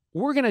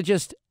 we're going to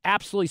just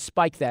absolutely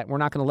spike that. We're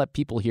not going to let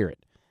people hear it.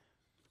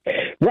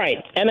 Right.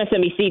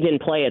 MSNBC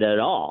didn't play it at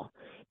all.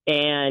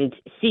 And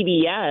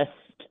CBS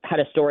had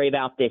a story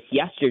about this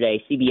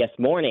yesterday, CBS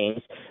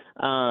Mornings,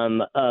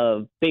 a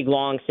big,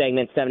 long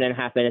segment,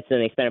 7.5 minutes,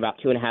 and they spent about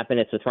 2.5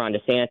 minutes with Ron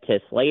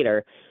DeSantis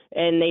later.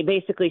 And they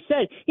basically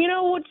said,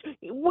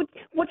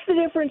 what's the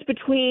difference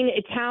between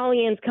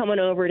Italians coming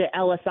over to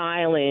Ellis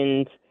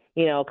Island,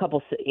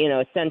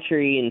 a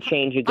century and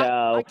change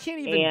ago,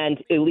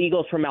 and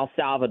illegals from El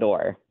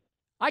Salvador?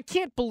 I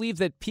can't believe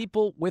that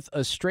people with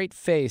a straight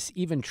face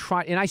even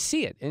try, and I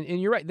see it,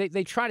 and you're right,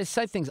 they try to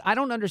cite things. I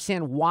don't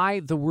understand why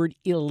the word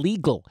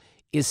illegal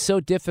is so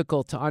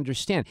difficult to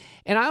understand.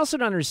 And I also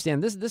don't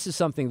understand, this is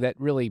something that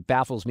really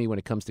baffles me when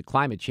it comes to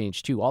climate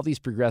change, too. All these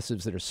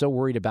progressives that are so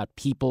worried about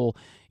people,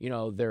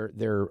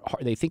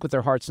 they think with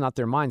their hearts, not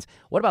their minds.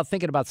 What about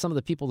thinking about some of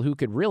the people who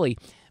could really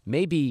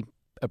maybe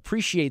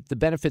appreciate the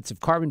benefits of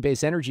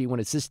carbon-based energy when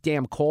it's this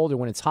damn cold or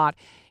when it's hot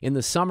in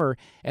the summer,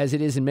 as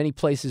it is in many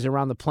places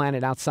around the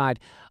planet outside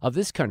of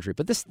this country.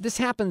 But this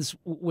happens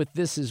with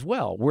this as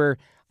well, where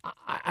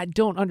I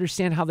don't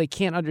understand how they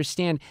can't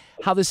understand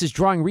how this is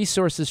drawing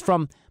resources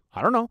from,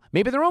 I don't know,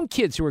 maybe their own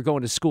kids who are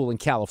going to school in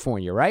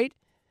California, right?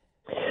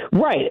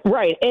 Right.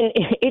 And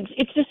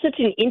it's just such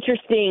an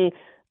interesting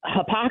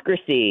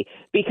hypocrisy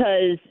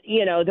because,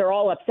 they're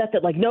all upset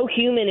that, like, no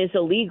human is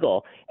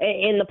illegal.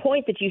 And the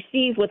point that you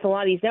see with a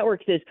lot of these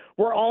networks is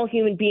we're all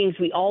human beings.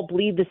 We all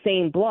bleed the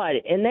same blood.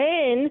 And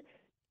then,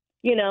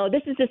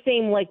 this is the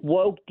same, like,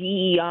 woke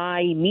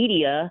DEI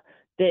media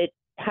that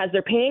has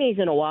their panties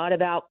in a wad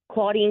about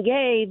Claudine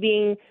Gay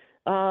being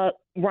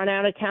run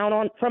out of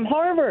town from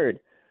Harvard.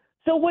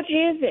 So which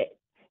is it?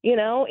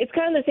 It's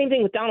kind of the same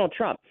thing with Donald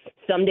Trump.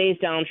 Some days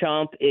Donald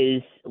Trump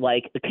is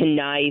like a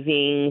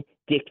conniving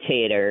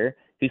dictator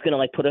who's going to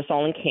like put us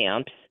all in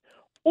camps,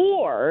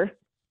 or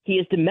he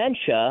has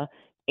dementia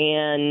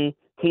and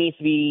he needs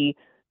to be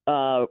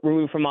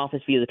removed from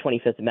office via the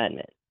 25th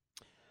Amendment.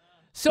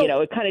 So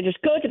it kind of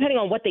just goes depending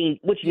on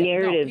which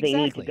narrative they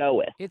need to go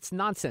with. It's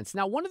nonsense.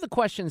 Now, one of the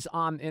questions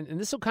and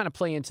this will kind of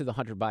play into the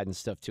Hunter Biden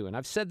stuff too, and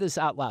I've said this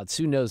out loud.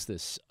 Sue knows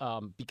this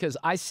because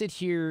I sit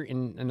here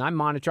and I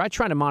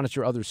try to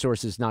monitor other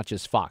sources, not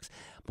just Fox.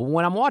 But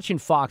when I'm watching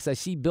Fox, I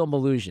see Bill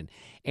Melugin,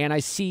 and I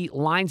see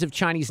lines of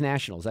Chinese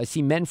nationals. I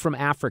see men from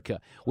Africa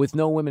with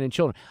no women and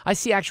children. I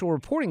see actual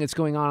reporting that's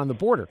going on the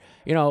border.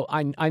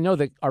 I know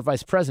that our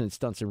vice president's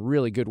done some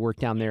really good work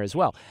down there as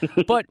well.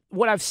 But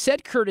what I've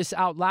said, Curtis,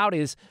 out loud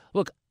is,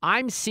 look,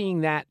 I'm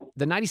seeing that.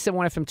 The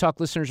 97.1 FM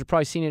Talk listeners are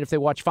probably seeing it if they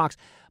watch Fox.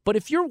 But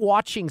if you're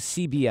watching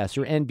CBS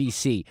or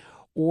NBC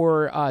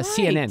or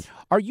CNN,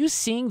 are you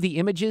seeing the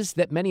images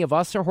that many of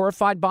us are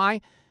horrified by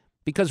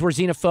because we're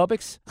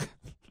xenophobics?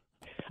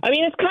 I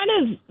mean, it's kind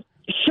of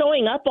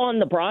showing up on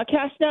the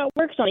broadcast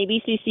networks on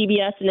ABC,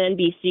 CBS, and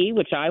NBC,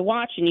 which I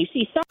watch, and you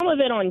see some of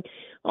it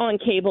on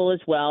cable as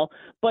well.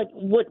 But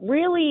what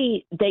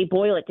really they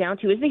boil it down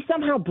to is they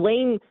somehow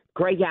blame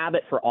Greg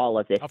Abbott for all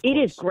of this. It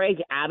is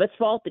Greg Abbott's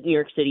fault that New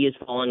York City is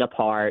falling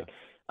apart.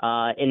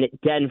 In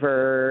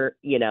Denver,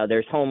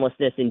 there's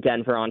homelessness in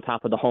Denver on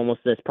top of the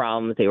homelessness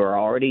problems they were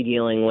already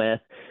dealing with.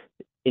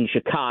 In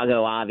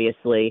Chicago,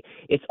 obviously.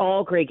 It's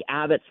all Greg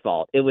Abbott's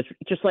fault. It was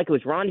just like it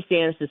was Ron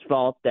DeSantis'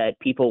 fault that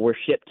people were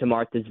shipped to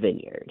Martha's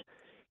Vineyard.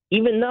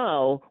 Even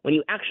though when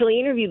you actually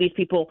interview these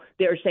people,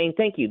 they're saying,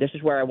 thank you, this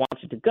is where I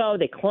wanted to go.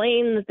 They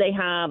claim that they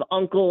have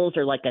uncles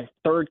or like a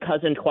third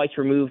cousin twice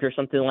removed or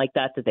something like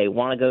that they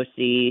want to go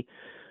see.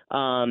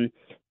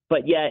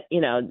 But yet,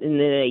 and then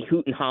they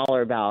hoot and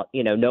holler about,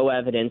 no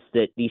evidence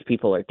that these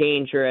people are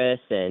dangerous.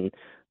 And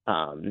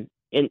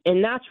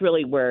that's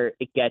really where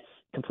it gets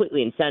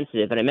completely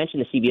insensitive. And I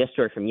mentioned the CBS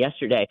story from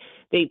yesterday.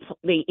 They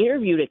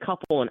interviewed a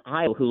couple in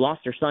Iowa who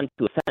lost their son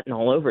to a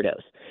fentanyl overdose.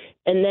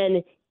 And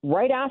then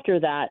right after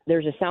that,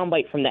 there's a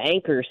soundbite from the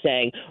anchor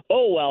saying,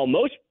 oh, well,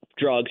 most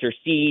drugs are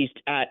seized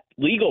at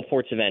legal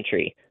ports of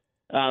entry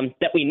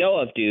that we know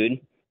of, dude.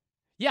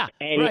 Yeah,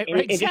 and right,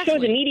 it just shows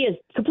the media's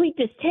complete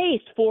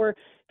distaste for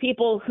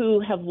people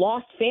who have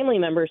lost family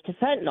members to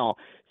fentanyl,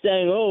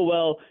 saying, oh,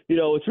 well,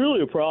 it's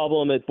really a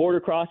problem at border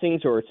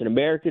crossings, or it's an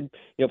American,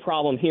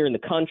 problem here in the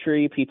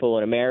country, people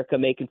in America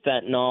making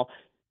fentanyl.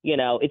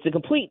 It's a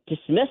complete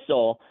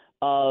dismissal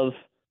of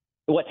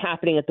what's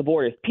happening at the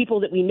border, people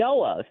that we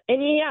know of.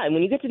 And and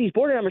when you get to these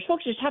border numbers,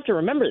 folks just have to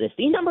remember this.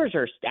 These numbers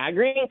are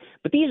staggering,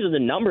 but these are the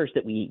numbers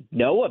that we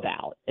know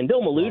about. And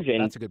Bill Melugin,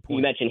 that's a good point.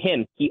 You mentioned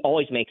him, he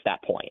always makes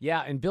that point.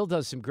 Yeah, and Bill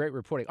does some great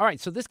reporting. All right,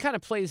 so this kind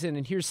of plays in,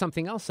 and here's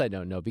something else I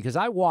don't know, because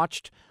I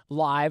watched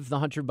live the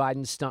Hunter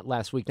Biden stunt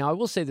last week. Now, I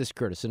will say this,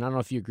 Curtis, and I don't know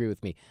if you agree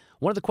with me.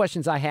 One of the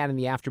questions I had in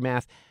the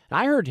aftermath, and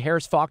I heard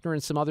Harris Faulkner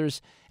and some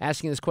others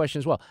asking this question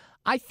as well.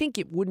 I think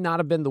it would not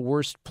have been the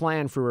worst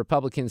plan for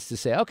Republicans to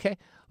say, okay,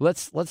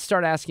 let's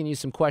start asking you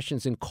some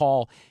questions and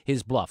call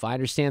his bluff. I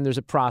understand there's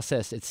a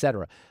process, et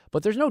cetera.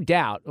 But there's no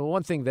doubt,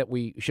 one thing that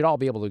we should all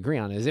be able to agree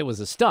on is it was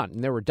a stunt,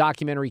 and there were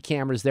documentary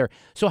cameras there.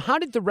 So how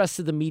did the rest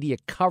of the media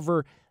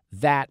cover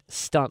that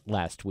stunt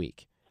last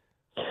week?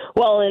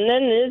 Well, and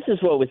then this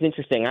is what was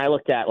interesting. I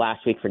looked at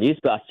last week for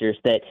Newsbusters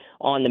that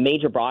on the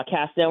major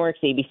broadcast networks,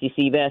 ABC,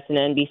 CBS, and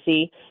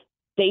NBC,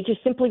 they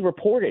just simply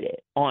reported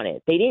it on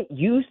it. They didn't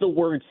use the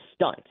word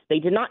stunt. They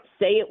did not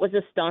say it was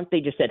a stunt.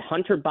 They just said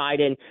Hunter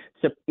Biden,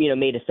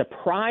 made a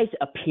surprise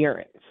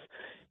appearance.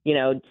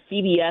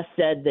 CBS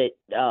said that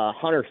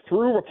Hunter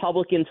threw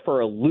Republicans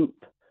for a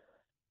loop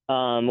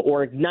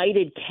or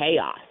ignited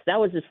chaos. That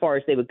was as far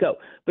as they would go.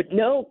 But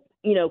no,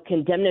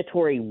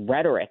 condemnatory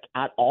rhetoric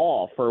at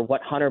all for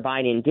what Hunter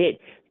Biden did,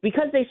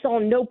 because they saw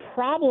no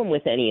problem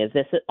with any of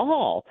this at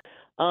all.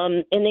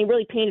 And they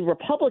really painted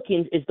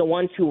Republicans as the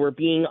ones who were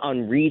being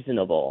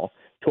unreasonable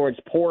towards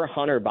poor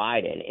Hunter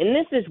Biden. And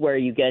this is where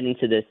you get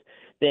into this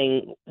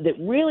thing that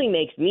really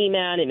makes me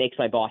mad. It makes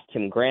my boss,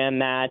 Tim Graham,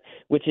 mad,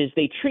 which is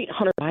they treat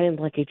Hunter Biden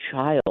like a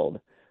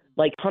child.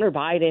 Like Hunter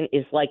Biden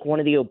is like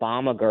one of the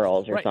Obama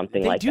girls or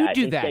something like that.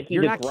 They do that.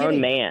 He's a grown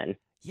man.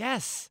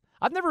 Yes.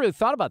 I've never really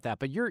thought about that,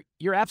 but you're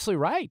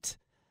absolutely right.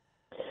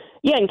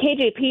 Yeah, and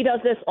KJP does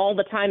this all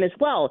the time as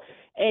well.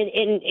 And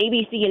in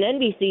ABC and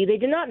NBC, they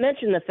did not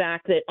mention the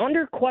fact that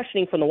under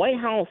questioning from the White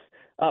House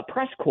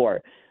press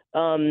corps,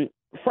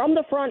 from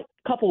the front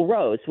couple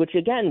rows, which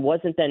again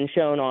wasn't then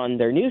shown on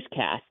their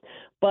newscast,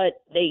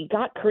 but they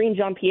got Karine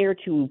Jean-Pierre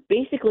to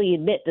basically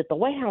admit that the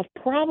White House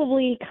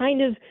probably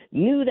kind of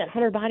knew that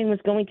Hunter Biden was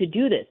going to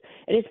do this.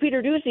 And as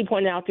Peter Doocy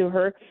pointed out to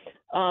her,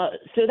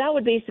 so that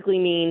would basically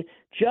mean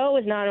Joe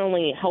is not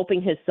only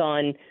helping his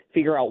son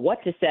figure out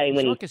what to say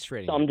when he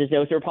thumbed his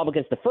nose at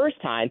Republicans the first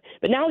time,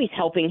 but now he's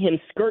helping him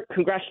skirt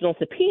congressional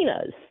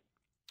subpoenas.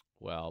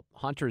 Well,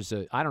 Hunter's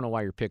I don't know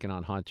why you're picking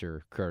on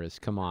Hunter, Curtis.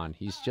 Come on.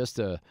 He's just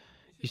a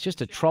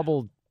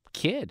troubled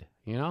kid.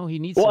 You know, he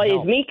needs some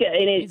help.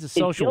 He needs a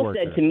social worker.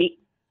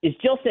 As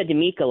Jill said to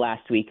Mika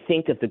last week,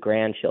 think of the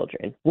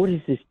grandchildren. What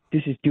is this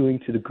is doing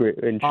to the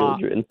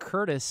grandchildren?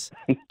 Curtis,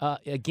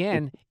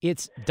 again,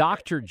 it's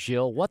Dr.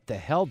 Jill. What the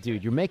hell,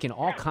 dude? You're making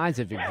all kinds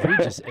of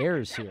egregious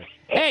errors here.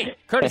 Hey,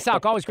 Curtis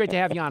Houck, always great to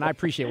have you on. I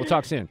appreciate it. We'll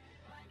talk soon.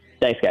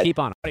 Thanks, guys. Keep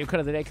on. Audio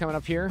cut of the day coming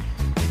up here.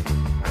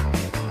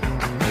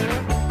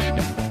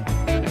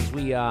 As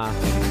we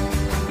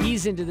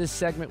ease into this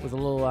segment with a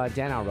little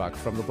Dan Auerbach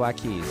from the Black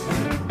Keys.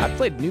 I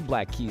played a new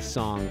Black Keys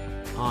song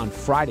on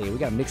Friday. We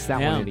got to mix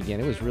that one in again.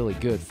 It was really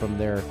good from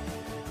their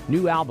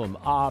new album.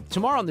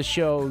 Tomorrow on the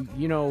show,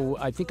 you know,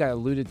 I think I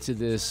alluded to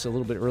this a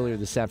little bit earlier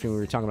this afternoon.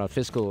 We were talking about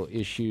fiscal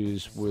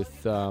issues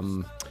with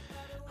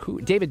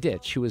David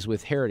Ditch, who was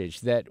with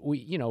Heritage, that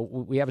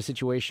we have a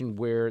situation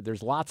where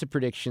there's lots of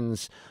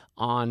predictions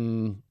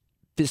on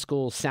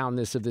fiscal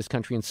soundness of this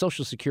country, and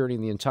Social Security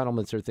and the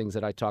entitlements are things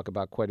that I talk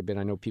about quite a bit.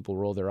 I know people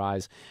roll their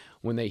eyes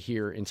when they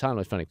hear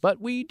entitlement funding, but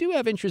we do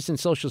have interest in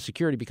Social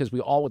Security because we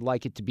all would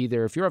like it to be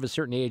there. If you're of a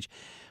certain age,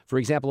 for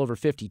example, over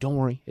 50, don't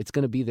worry, it's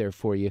going to be there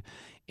for you,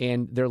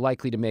 and they're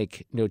likely to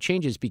make no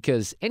changes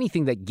because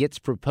anything that gets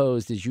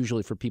proposed is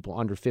usually for people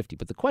under 50.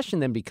 But the question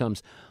then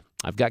becomes,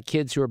 I've got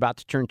kids who are about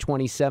to turn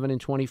 27 and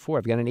 24.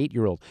 I've got an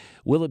 8-year-old.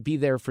 Will it be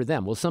there for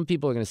them? Well, some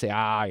people are going to say,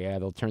 yeah,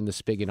 they'll turn the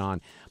spigot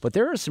on. But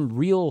there are some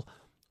real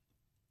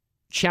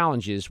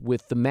challenges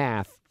with the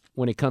math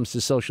when it comes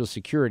to Social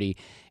Security,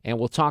 and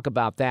we'll talk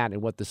about that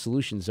and what the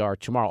solutions are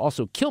tomorrow.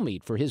 Also,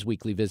 Kilmeade for his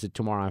weekly visit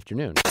tomorrow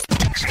afternoon.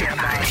 Stand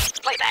by.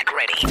 Playback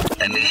ready.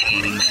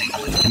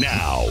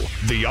 Now,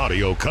 the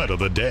audio cut of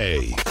the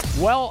day.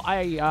 Well,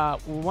 I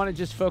want to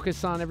just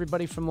focus on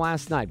everybody from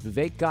last night.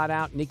 Vivek got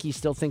out. Nikki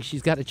still thinks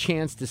she's got a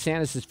chance.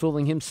 DeSantis is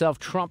fooling himself.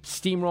 Trump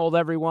steamrolled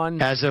everyone.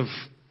 As of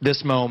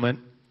this moment,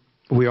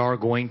 we are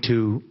going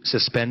to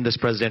suspend this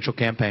presidential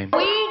campaign.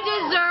 We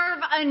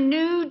deserve a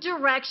new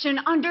direction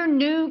under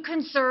new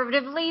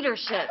conservative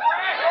leadership.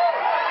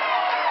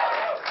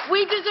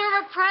 We deserve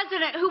a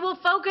president who will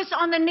focus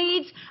on the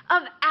needs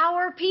of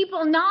our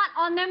people, not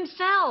on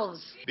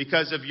themselves.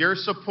 Because of your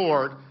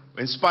support,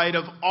 in spite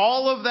of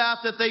all of that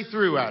they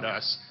threw at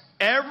us,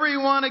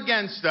 everyone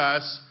against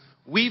us,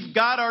 we've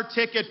got our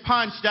ticket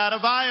punched out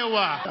of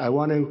Iowa. I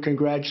want to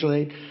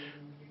congratulate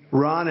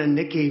Ron and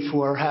Nikki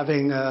for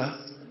having a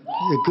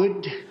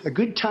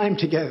good time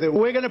together.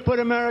 We're going to put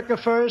America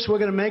first. We're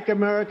going to make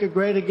America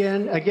great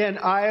again. Again,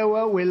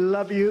 Iowa, we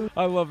love you.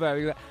 I love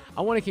that. I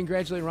want to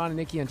congratulate Ron and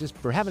Nikki on just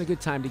for having a good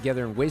time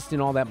together and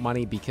wasting all that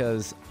money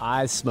because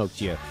I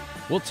smoked you.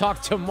 We'll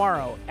talk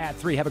tomorrow at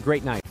 3. Have a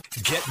great night.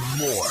 Get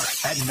more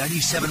at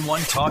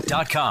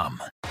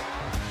 971talk.com.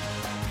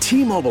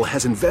 T-Mobile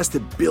has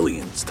invested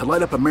billions to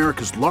light up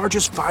America's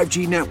largest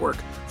 5G network,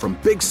 from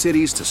big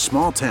cities to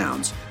small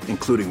towns,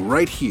 including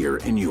right here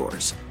in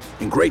yours.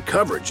 And great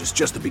coverage is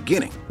just the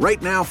beginning.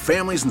 Right now,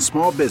 families and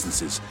small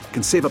businesses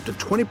can save up to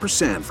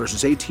 20%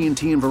 versus AT&T and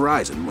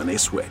Verizon when they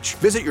switch.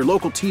 Visit your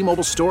local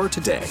T-Mobile store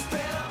today.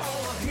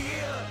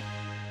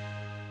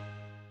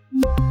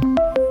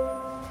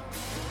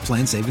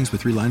 Plan savings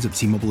with 3 lines of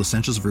T-Mobile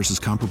Essentials versus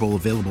comparable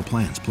available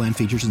plans. Plan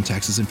features and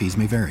taxes and fees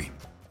may vary.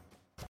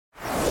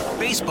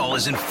 Baseball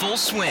is in full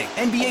swing.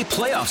 NBA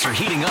playoffs are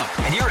heating up,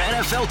 and your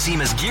NFL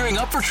team is gearing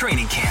up for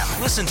training camp.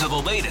 Listen to the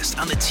latest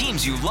on the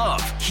teams you love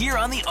here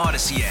on the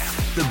Odyssey app.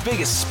 The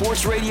biggest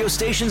sports radio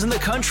stations in the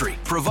country,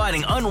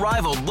 providing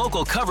unrivaled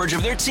local coverage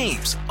of their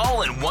teams,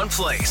 all in one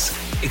place.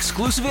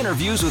 Exclusive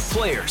interviews with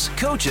players,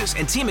 coaches,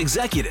 and team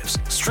executives,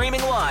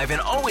 streaming live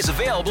and always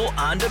available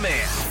on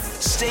demand.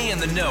 Stay in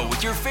the know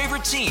with your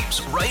favorite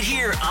teams right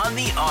here on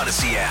the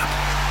Odyssey app.